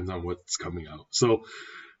really depends on what's coming out. So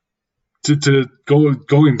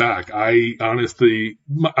going back, I honestly,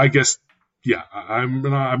 I guess, yeah, I'm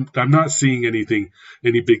not seeing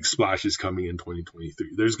any big splashes coming in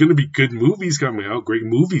 2023. There's going to be good movies coming out, great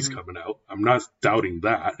movies coming out. I'm not doubting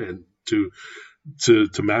that. And to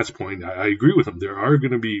Matt's point, I agree with him.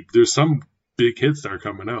 There's some big hits that are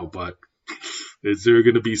coming out, but is there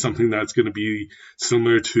going to be something that's going to be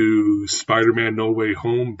similar to Spider-Man No Way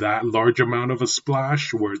Home, that large amount of a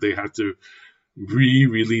splash where they had to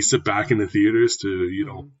re-release it back in the theaters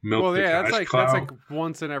to, milk the cash cow? That's like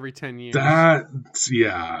once in every 10 years.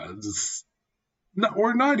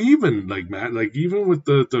 Not even like Matt, like even with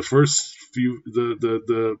the first few,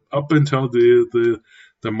 the up until the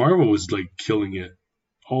Marvel was like killing it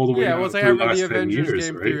all the way. Yeah, it was like after the Avengers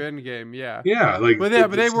game through Endgame. Yeah, like but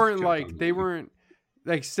they weren't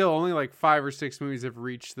like still only like 5 or 6 movies have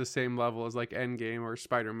reached the same level as like Endgame or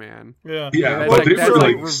Spider-Man. Yeah. But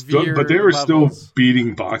they were still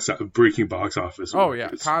breaking box office. Oh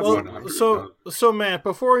yeah, constantly. So Matt,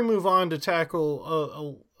 before we move on to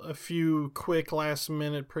tackle a few quick last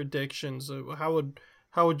minute predictions, how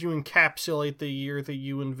would you encapsulate the year that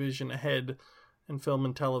you envision ahead in film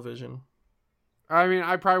and television? I mean,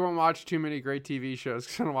 I probably won't watch too many great TV shows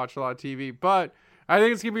because I don't watch a lot of TV, but I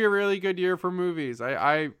think it's gonna be a really good year for movies.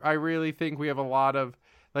 I really think we have a lot of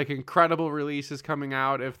like incredible releases coming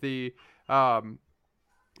out. If the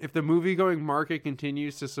movie going market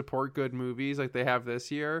continues to support good movies like they have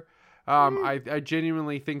this year, I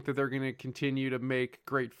genuinely think that they're gonna continue to make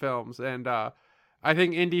great films. And I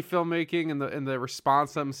think indie filmmaking and the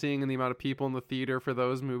response I'm seeing and the amount of people in the theater for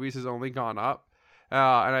those movies has only gone up.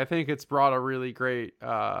 And I think it's brought a really great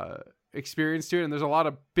experience to it. And there's a lot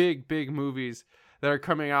of big movies that are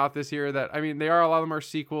coming out this year that, I mean, a lot of them are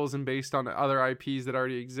sequels and based on other IPs that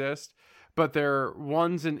already exist, but they're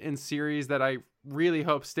ones in series that I really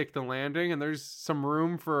hope stick the landing. And there's some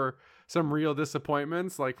room for some real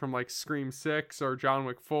disappointments, like from like Scream 6 or John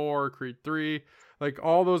Wick 4 or Creed 3. Like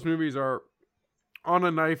all those movies are on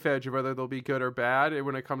a knife edge of whether they'll be good or bad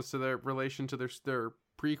when it comes to their relation to their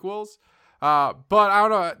prequels. But I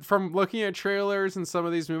don't know, from looking at trailers and some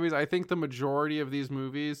of these movies, I think the majority of these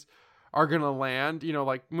movies are going to land,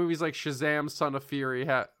 like movies like Shazam, Son of Fury,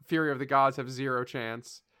 Fury of the Gods have zero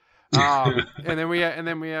chance. And then we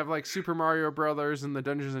have like Super Mario Brothers and the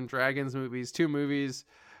Dungeons and Dragons movies, 2 movies,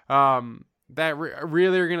 that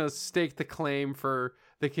really are going to stake the claim for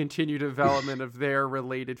the continued development of their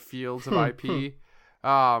related fields of IP.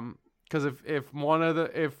 Cause if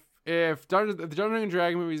Dungeons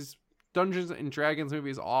and Dragons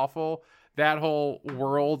movie is awful, that whole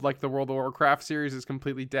world, like the World of Warcraft series, is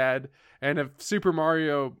completely dead. And if the Super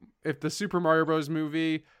Mario Bros.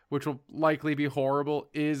 Movie, which will likely be horrible,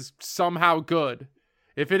 is somehow good,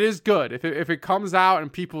 if it is good, if it comes out and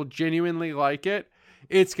people genuinely like it,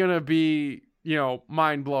 it's gonna be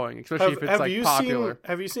mind blowing, especially if it's popular.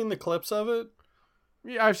 Have you seen the clips of it?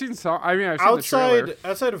 Yeah, I've seen some. I mean, I've seen the trailer.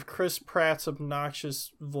 Outside of Chris Pratt's obnoxious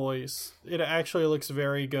voice, it actually looks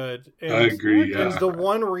very good. And, I agree. Yeah. And the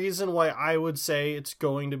one reason why I would say it's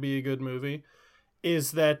going to be a good movie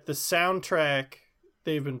is that the soundtrack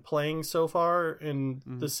they've been playing so far in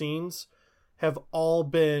the scenes have all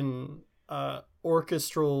been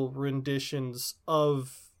orchestral renditions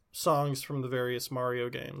of songs from the various Mario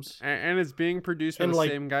games, and it's being produced by the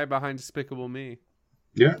same guy behind Despicable Me.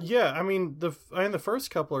 Yeah. I mean, the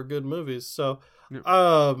first couple are good movies, so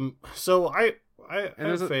so I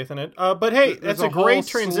have faith in it. But hey, that's a great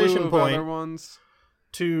transition point.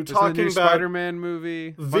 to There's a talking new about Spider-Man movie,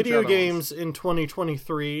 a bunch of video other games ones. in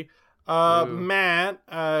 2023. Matt,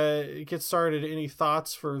 get started. Any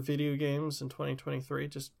thoughts for video games in 2023?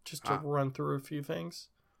 Just to run through a few things.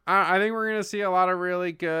 I think we're going to see a lot of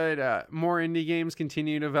really good, more indie games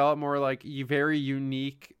continue to develop more like very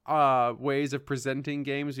unique ways of presenting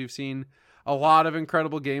games. We've seen a lot of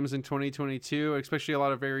incredible games in 2022, especially a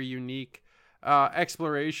lot of very unique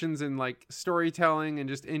explorations in like storytelling and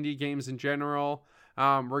just indie games in general.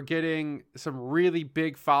 We're getting some really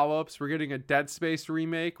big follow-ups. We're getting a Dead Space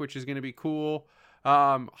remake, which is going to be cool.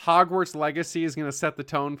 Hogwarts Legacy is going to set the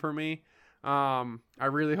tone for me. I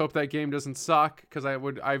really hope that game doesn't suck because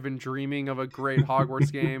I've been dreaming of a great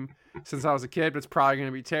Hogwarts game since I was a kid, but it's probably going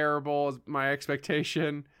to be terrible is my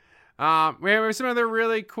expectation. We have some other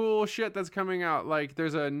really cool shit that's coming out. Like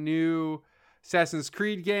there's a new Assassin's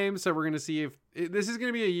Creed game. So we're going to see if this is going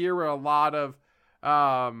to be a year where a lot of,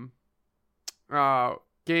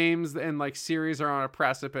 games and like series are on a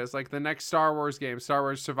precipice. Like the next Star Wars game, Star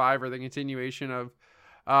Wars Survivor, the continuation of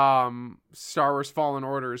Star Wars Fallen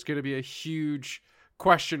Order is going to be a huge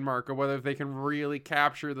question mark of whether they can really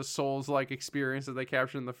capture the Souls-like experience that they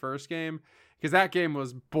captured in the first game, because that game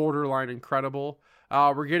was borderline incredible.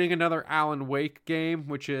 We're getting another Alan Wake game,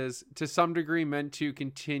 which is to some degree meant to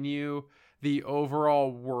continue the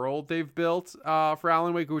overall world they've built for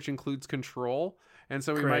Alan Wake, which includes Control. And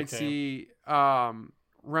so we might see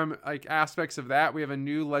like aspects of that. We have a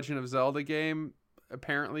new Legend of Zelda game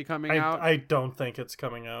apparently coming out. I don't think it's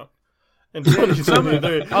coming out in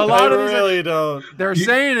 2023. A lot I of these really don't. They're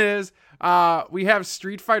saying is we have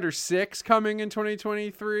Street Fighter 6 coming in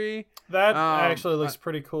 2023. That actually looks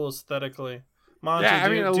pretty cool aesthetically. Monty, yeah, I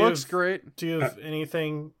mean, it looks great. Do you have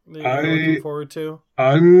anything that you're looking forward to?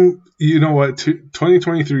 You know what,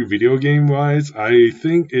 2023 video game wise, I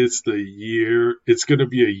think it's going to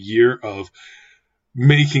be a year of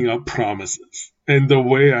making up promises. And the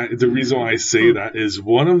reason why I say that is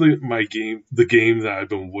one of the game that I've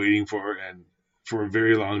been waiting for and for a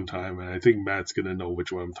very long time, and I think Matt's gonna know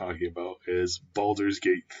which one I'm talking about, is Baldur's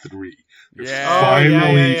Gate 3. Yeah.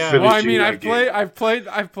 Finally finishing Well, I mean, that I've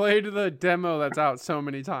played the demo that's out so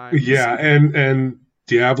many times. Yeah, and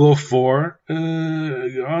Diablo 4,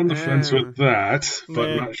 on the fence with that,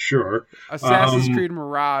 but not sure. Assassin's Creed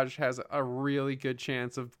Mirage has a really good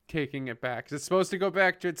chance of taking it back, 'cause it's supposed to go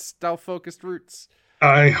back to its stealth-focused roots.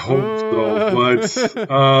 I hope so, but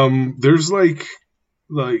there's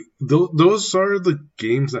those are the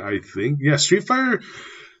games that I think. Yeah, Street Fighter.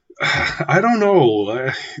 I don't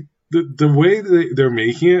know. The way they're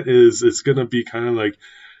making it is it's gonna be kind of like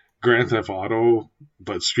Grand Theft Auto,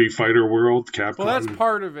 but Street Fighter World, Capcom. Well, that's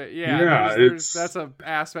part of it. Yeah, Yeah, that's an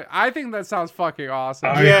aspect. I think that sounds fucking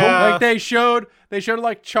awesome. Yeah. Like they showed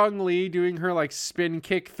like Chun-Li doing her like spin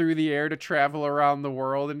kick through the air to travel around the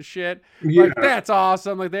world and shit. Yeah. Like that's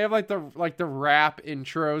awesome. Like they have like the rap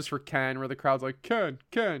intros for Ken where the crowd's like Ken.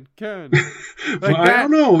 Like I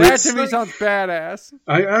don't know. That It's to me like- sounds badass.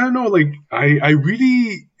 I don't know. Like I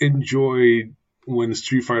really enjoyed when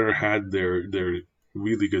Street Fighter had their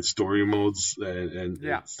really good story modes and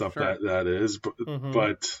stuff sure. that is,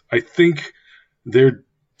 but I think they're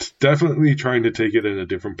definitely trying to take it in a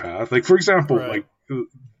different path. Like for example, Right. like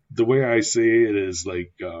the way I say it is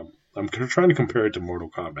like I'm trying to compare it to Mortal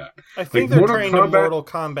Kombat. I think Like, they're Mortal trying Kombat- to Mortal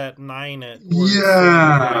Kombat 9 it. where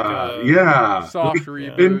it's Yeah. Soft Like,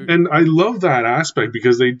 reboot. and I love that aspect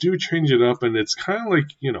because they do change it up, and it's kind of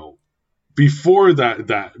like, before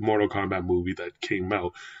that Mortal Kombat movie that came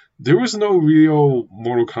out, there was no real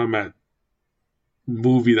Mortal Kombat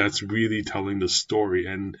movie that's really telling the story,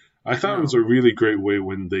 and I thought it was a really great way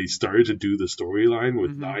when they started to do the storyline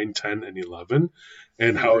with 9, 10, and 11,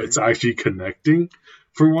 and how it's actually connecting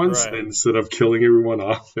for once, Right. instead of killing everyone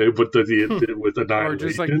off, but with Or Annihilation.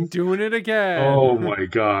 just like doing it again. Oh my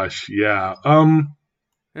gosh, yeah. And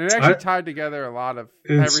it actually tied together a lot of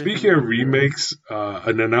And everything speaking of we were doing. remakes,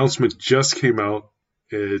 an announcement just came out.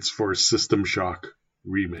 It's for System Shock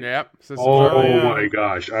remake. Yep. So it's Oh for- my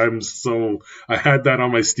gosh, I had that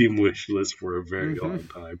on my Steam wish list for a very long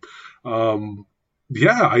time. I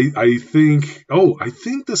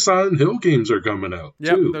think the Silent Hill games are coming out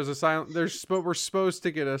Yep, too. we're supposed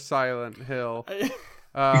to get a Silent Hill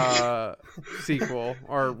sequel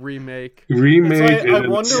or remake. Remake. It's like, and I then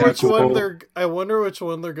wonder which sequel. one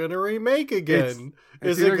they're gonna remake again.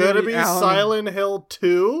 It's Is it either gonna gonna be be Alan- Silent Hill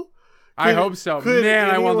 2? I hope so. could Man,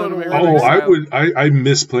 I want them to anyone make want- Oh, Silent- I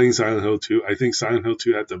miss playing Silent Hill 2. I think Silent Hill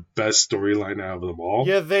 2 had the best storyline out of them all.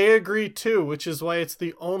 Yeah, they agree too, which is why it's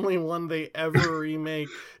the only one they ever remake.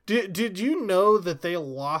 Did you know that they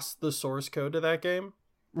lost the source code to that game?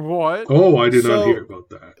 What? Oh, I did not So- hear about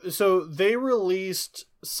that. So they released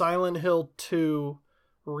Silent Hill 2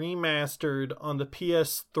 remastered on the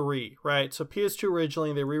PS3, right? So PS2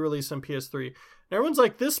 originally, they re-released on PS3. And everyone's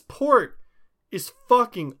like, this port is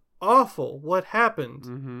fucking awful. What happened?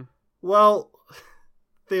 Mm-hmm. Well,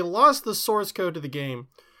 they lost the source code to the game.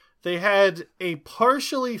 They had a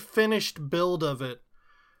partially finished build of it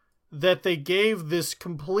that they gave this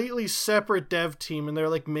completely separate dev team, and they're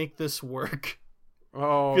like, make this work.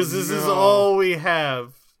 Oh, Because this is no. all we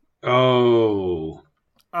have. Oh,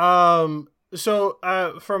 So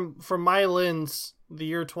from my lens, the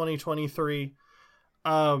year 2023,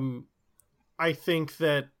 I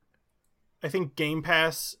think Game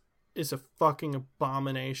Pass is a fucking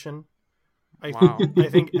abomination. Wow. I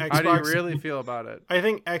think How do you Xbox really feel about it? I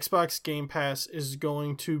think Xbox Game Pass is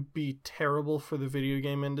going to be terrible for the video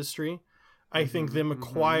game industry. I think them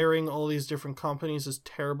acquiring all these different companies is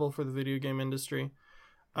terrible for the video game industry.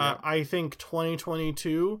 I think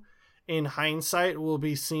 2022, in hindsight, will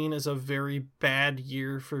be seen as a very bad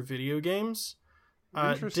year for video games.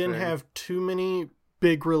 Interesting. Didn't have too many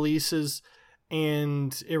big releases,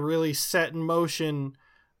 and it really set in motion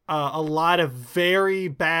a lot of very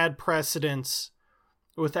bad precedents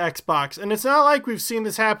with Xbox. And it's not like we've seen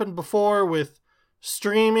this happen before with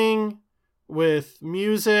streaming, with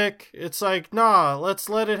music. It's like, nah, let's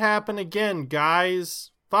let it happen again,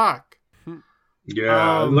 guys. Fuck.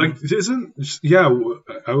 yeah.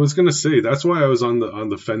 I was gonna say that's why I was on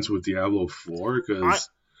the fence with Diablo 4 because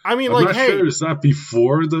I mean, I'm like, not hey, sure. Is that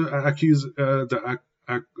before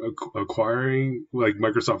acquiring, like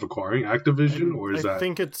Microsoft acquiring Activision, or is I that?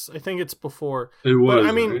 think it's before. It was. But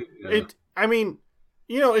I mean, right?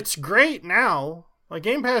 Yeah. it's great now. Like,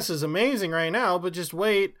 Game Pass is amazing right now, but just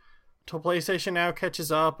wait till PlayStation Now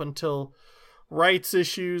catches up, until rights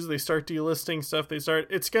issues, they start delisting stuff,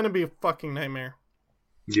 it's going to be a fucking nightmare.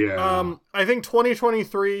 Yeah. I think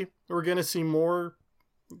 2023, we're going to see more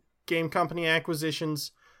game company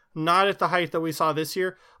acquisitions, not at the height that we saw this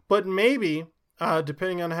year, but maybe,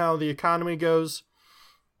 depending on how the economy goes.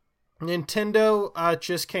 Nintendo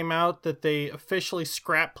just came out that they officially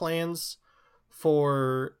scrapped plans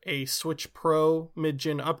for a Switch Pro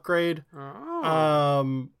mid-gen upgrade.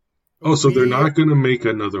 Oh. So they're not going to make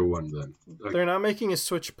another one then? They're not making a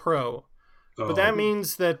Switch Pro, but that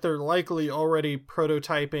means that they're likely already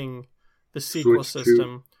prototyping the sequel Switch 2.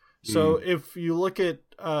 system. So if you look at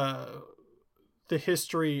the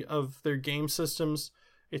history of their game systems,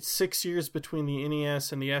 it's 6 years between the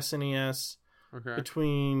NES and the SNES. Okay.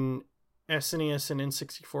 Between SNES and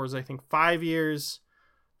N64 is, I think, 5 years.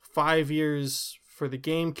 5 years for the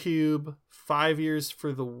GameCube. 5 years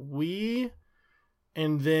for the Wii.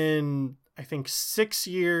 And then I think 6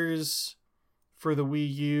 years for the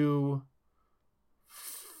Wii U.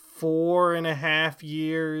 4.5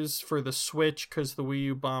 years for the Switch because the Wii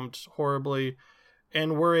U bombed horribly.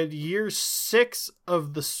 And we're at year 6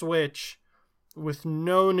 of the Switch with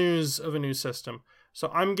no news of a new system. So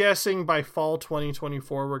I'm guessing by fall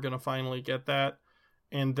 2024 we're going to finally get that.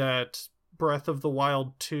 And that Breath of the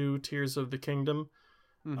Wild 2, Tears of the Kingdom,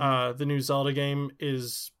 the new Zelda game,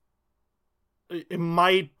 it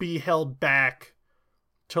might be held back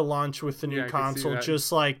to launch with the new Yeah, I can see console, that.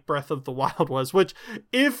 just like Breath of the Wild was, which,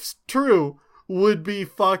 if true, would be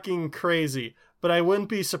fucking crazy. But I wouldn't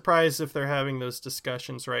be surprised if they're having those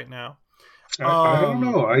discussions right now. I don't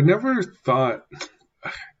know. I never thought.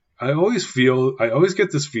 I always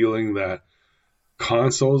get this feeling that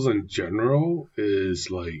consoles in general is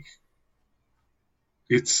like,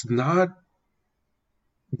 it's not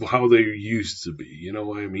how they used to be. You know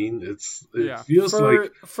what I mean? It feels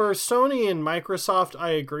like For Sony and Microsoft,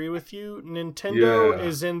 I agree with you. Nintendo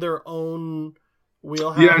is in their own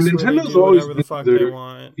wheelhouse. Yeah, where Nintendo's they do always whatever the fuck been they their-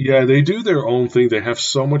 want. yeah, they do their own thing. They have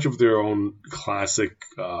so much of their own classic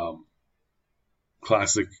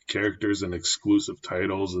characters and exclusive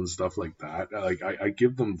titles and stuff like that. Like I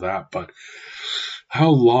give them that, but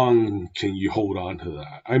how long can you hold on to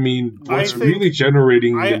that? I mean, what's really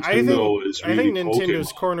generating Nintendo is really I think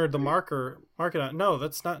Nintendo's Pokemon. cornered the market. No,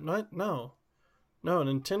 that's not no.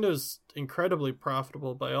 Nintendo's incredibly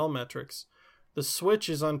profitable by all metrics. The Switch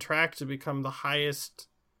is on track to become the highest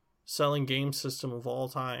selling game system of all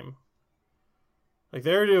time. Like,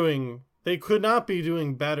 they could not be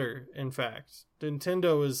doing better, in fact.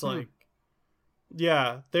 Nintendo is like,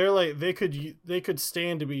 yeah, they're like, they could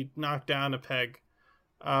stand to be knocked down a peg.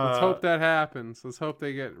 Let's hope that happens. Let's hope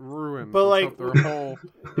they get ruined. But, Let's like, hope their whole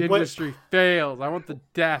industry fails. I want the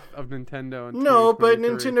death of Nintendo. In No, but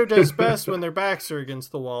 2023. Nintendo does best when their backs are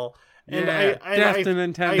against the wall. And death to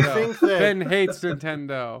Nintendo. I think that Ben hates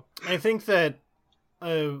Nintendo. I think that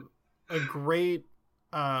a great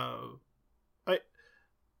I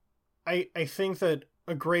think that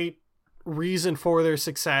a great reason for their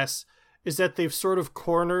success is that they've sort of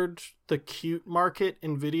cornered the cute market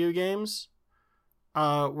in video games,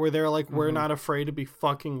 where they're like, we're not afraid to be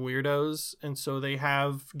fucking weirdos, and so they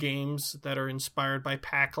have games that are inspired by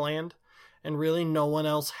Pac-Land, and really no one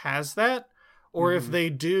else has that. Or if they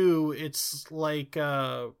do, it's like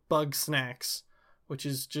Bug Snacks, which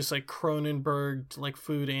is just like Cronenberg like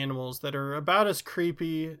food animals that are about as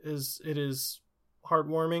creepy as it is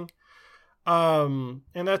heartwarming. And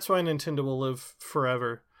that's why Nintendo will live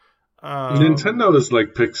forever. Nintendo is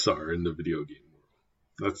like Pixar in the video game world.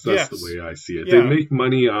 That's Yes. the way I see it. Yeah. They make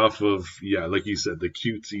money off of, like you said, the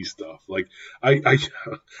cutesy stuff. Like I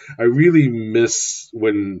really miss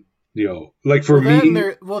when, like for That me, and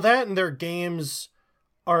their games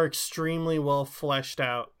are extremely well fleshed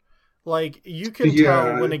out. Like, you can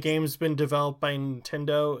tell when a game's been developed by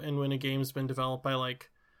Nintendo and when a game's been developed by like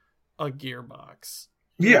a Gearbox.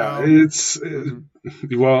 yeah, it's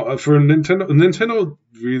well, for Nintendo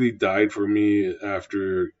really died for me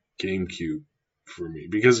after GameCube for me,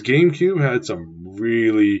 because GameCube had some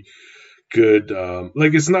really good,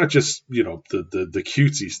 like, it's not just the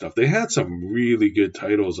cutesy stuff. They had some really good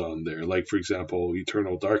titles on there, like for example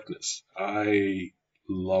Eternal Darkness. I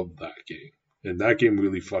love that game, and that game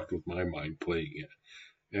really fucked with my mind playing it.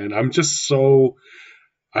 And I'm so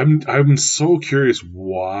curious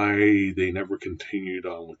why they never continued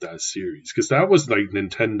on with that series, because that was like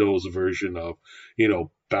Nintendo's version of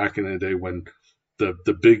back in the day when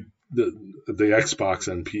the Xbox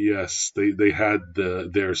and PS, they had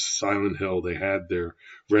their Silent Hill, they had their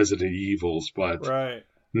Resident Evils, but Right.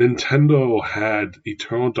 Nintendo had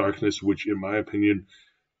Eternal Darkness, which in my opinion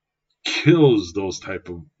kills those type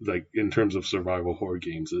of, like, in terms of survival horror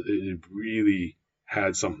games. It really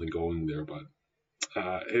had something going there, but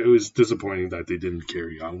it was disappointing that they didn't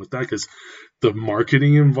carry on with that, because the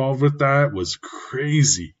marketing involved with that was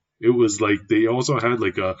crazy. It was like they also had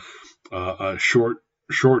like a short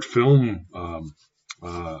film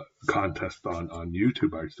contest on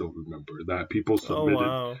YouTube. I still remember that people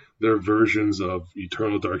submitted their versions of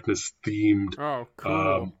Eternal Darkness themed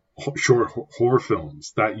short horror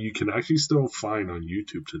films that you can actually still find on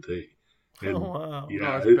YouTube today. And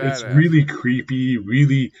it's really creepy,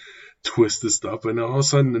 really twisted stuff. And all of a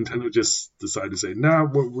sudden Nintendo just decided to say, nah,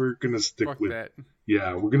 we're gonna stick Fuck with that.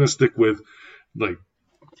 we're gonna stick with like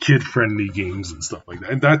kid friendly games and stuff like that.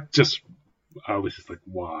 And that just, I was just like,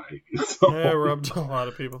 why? So, Yeah, it rubbed a lot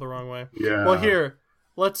of people the wrong way. Yeah. Well, here,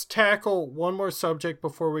 let's tackle one more subject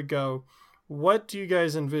before we go. What do you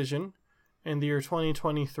guys envision in the year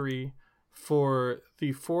 2023 for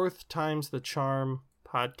the Fourth Times the Charm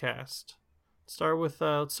podcast? Let's start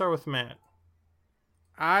with Matt.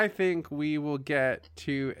 I think we will get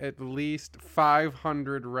to at least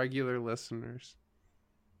 500 regular listeners.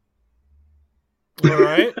 All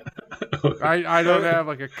right. I don't have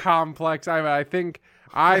like a complex. I think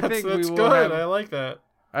That's we will good. have I like that.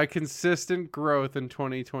 a consistent growth in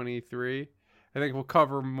 2023. I think we'll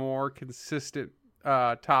cover more consistent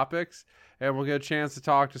topics, and we'll get a chance to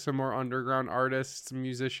talk to some more underground artists,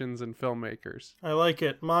 musicians, and filmmakers. I like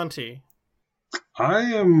it. Monty.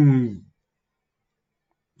 I am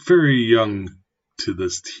very young to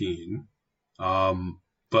this team,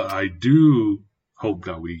 but I do hope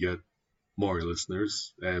that we get more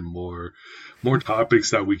listeners and more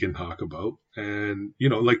topics that we can talk about. And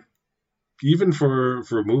like, even for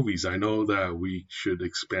movies, I know that we should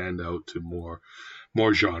expand out to more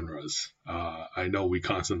genres. I know we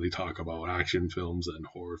constantly talk about action films and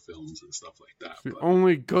horror films and stuff like that, The but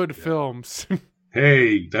only good films.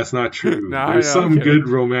 hey, that's not true. No, There's I know, some I'm kidding. good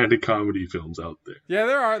romantic comedy films out there. Yeah,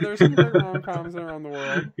 there are. There's some great rom-coms around the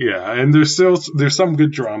world. Yeah, and there's some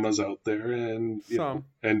good dramas out there, and Some.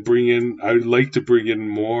 I would like to bring in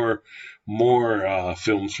more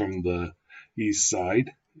films from the east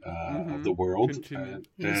side of the world. Continue.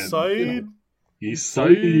 East side. East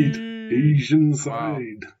side, Side. Asian Wow.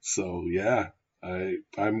 side. So yeah,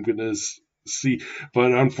 I'm gonna see,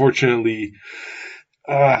 but unfortunately,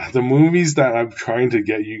 the movies that I'm trying to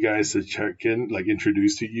get you guys to check in, like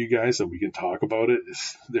introduce to you guys so we can talk about it,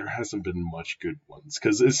 there hasn't been much good ones,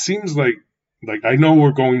 because it seems like I know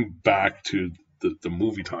we're going back to the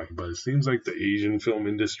movie talking, but it seems like the Asian film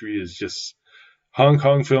industry is just, Hong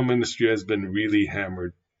Kong film industry has been really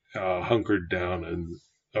hammered, hunkered down and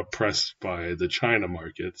oppressed by the China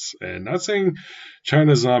markets. And not saying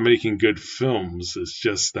China's not making good films, it's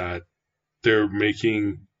just that they're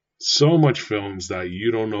making so much films that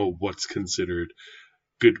you don't know what's considered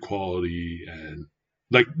good quality, and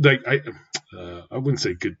like I wouldn't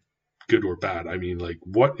say good or bad. I mean, like,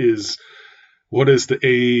 what is what is the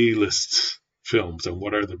A-list films and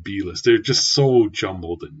what are the B-list. They're just so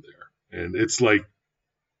jumbled in there. And it's like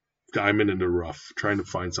diamond in the rough, trying to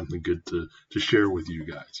find something good to share with you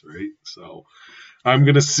guys, right? So I'm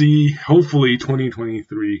going to see, hopefully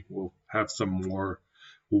 2023 will have some more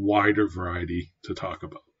wider variety to talk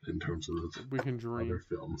about in terms of We can dream. other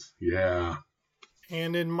films. Yeah.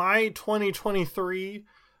 And in my 2023,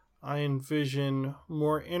 I envision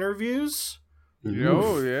more interviews,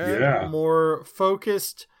 Oh, yeah. Yeah. more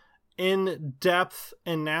focused, in-depth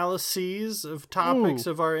analyses of topics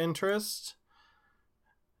of our interest.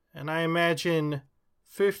 And I imagine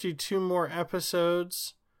 52 more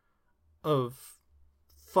episodes of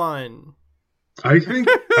fun. I think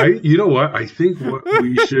you know what? I think what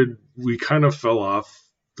we kind of fell off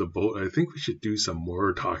the boat. I think we should do some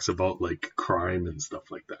more talks about like crime and stuff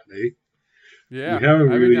like that, eh? Yeah. We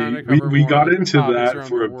haven't I'd be down to really cover we more got into topics that around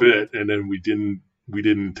for the a world. bit and then we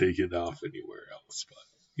didn't take it off anywhere else. But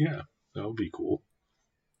yeah, that would be cool.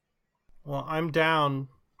 Well, I'm down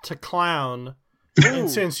to clown. And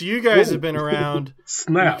since you guys have been around,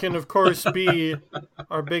 Snap. you can, of course, be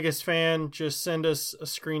our biggest fan. Just send us a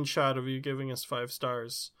screenshot of you giving us 5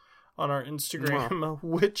 stars on our Instagram,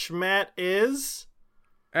 which Matt is.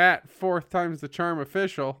 At 4th times the charm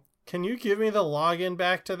official. Can you give me the login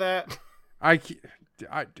back to that?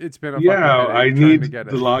 It's been a Yeah, fucking headache I trying need to get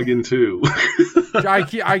the it. login too.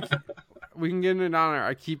 We can get it on there.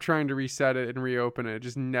 I keep trying to reset it and reopen it. It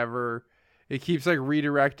just never. It keeps like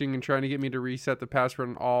redirecting and trying to get me to reset the password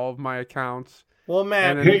on all of my accounts. Well,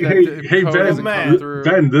 Matt, And then Hey, the hey, code Ben, doesn't come through.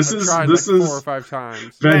 Ben, this I've is- tried this like is- 4 or 5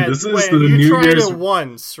 times. Ben, Matt, this is wait, the you New tried Year's. it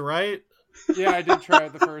once, right? Yeah, I did try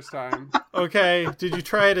it the first time. Okay. Did you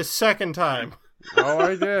try it a second time? Oh,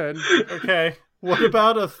 I did. Okay. What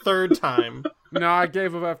about a third time? No, I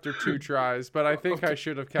gave up after 2 tries, but I think I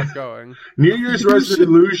should have kept going. New Year's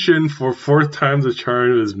resolution for 4th time's a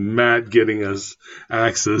charm is Matt getting us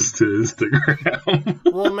access to Instagram.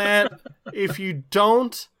 Well, Matt, if you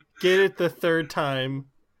don't get it the third time,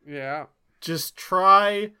 Yeah. just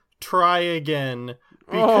try again.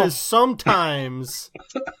 Because sometimes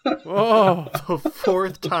Oh, the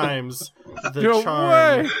 4th time's the no charm.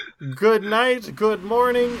 way. Good night, good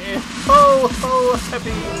morning, and ho ho,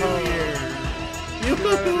 happy New Year!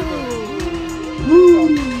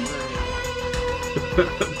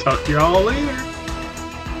 Yoo-hoo-hoo. Talk to y'all later.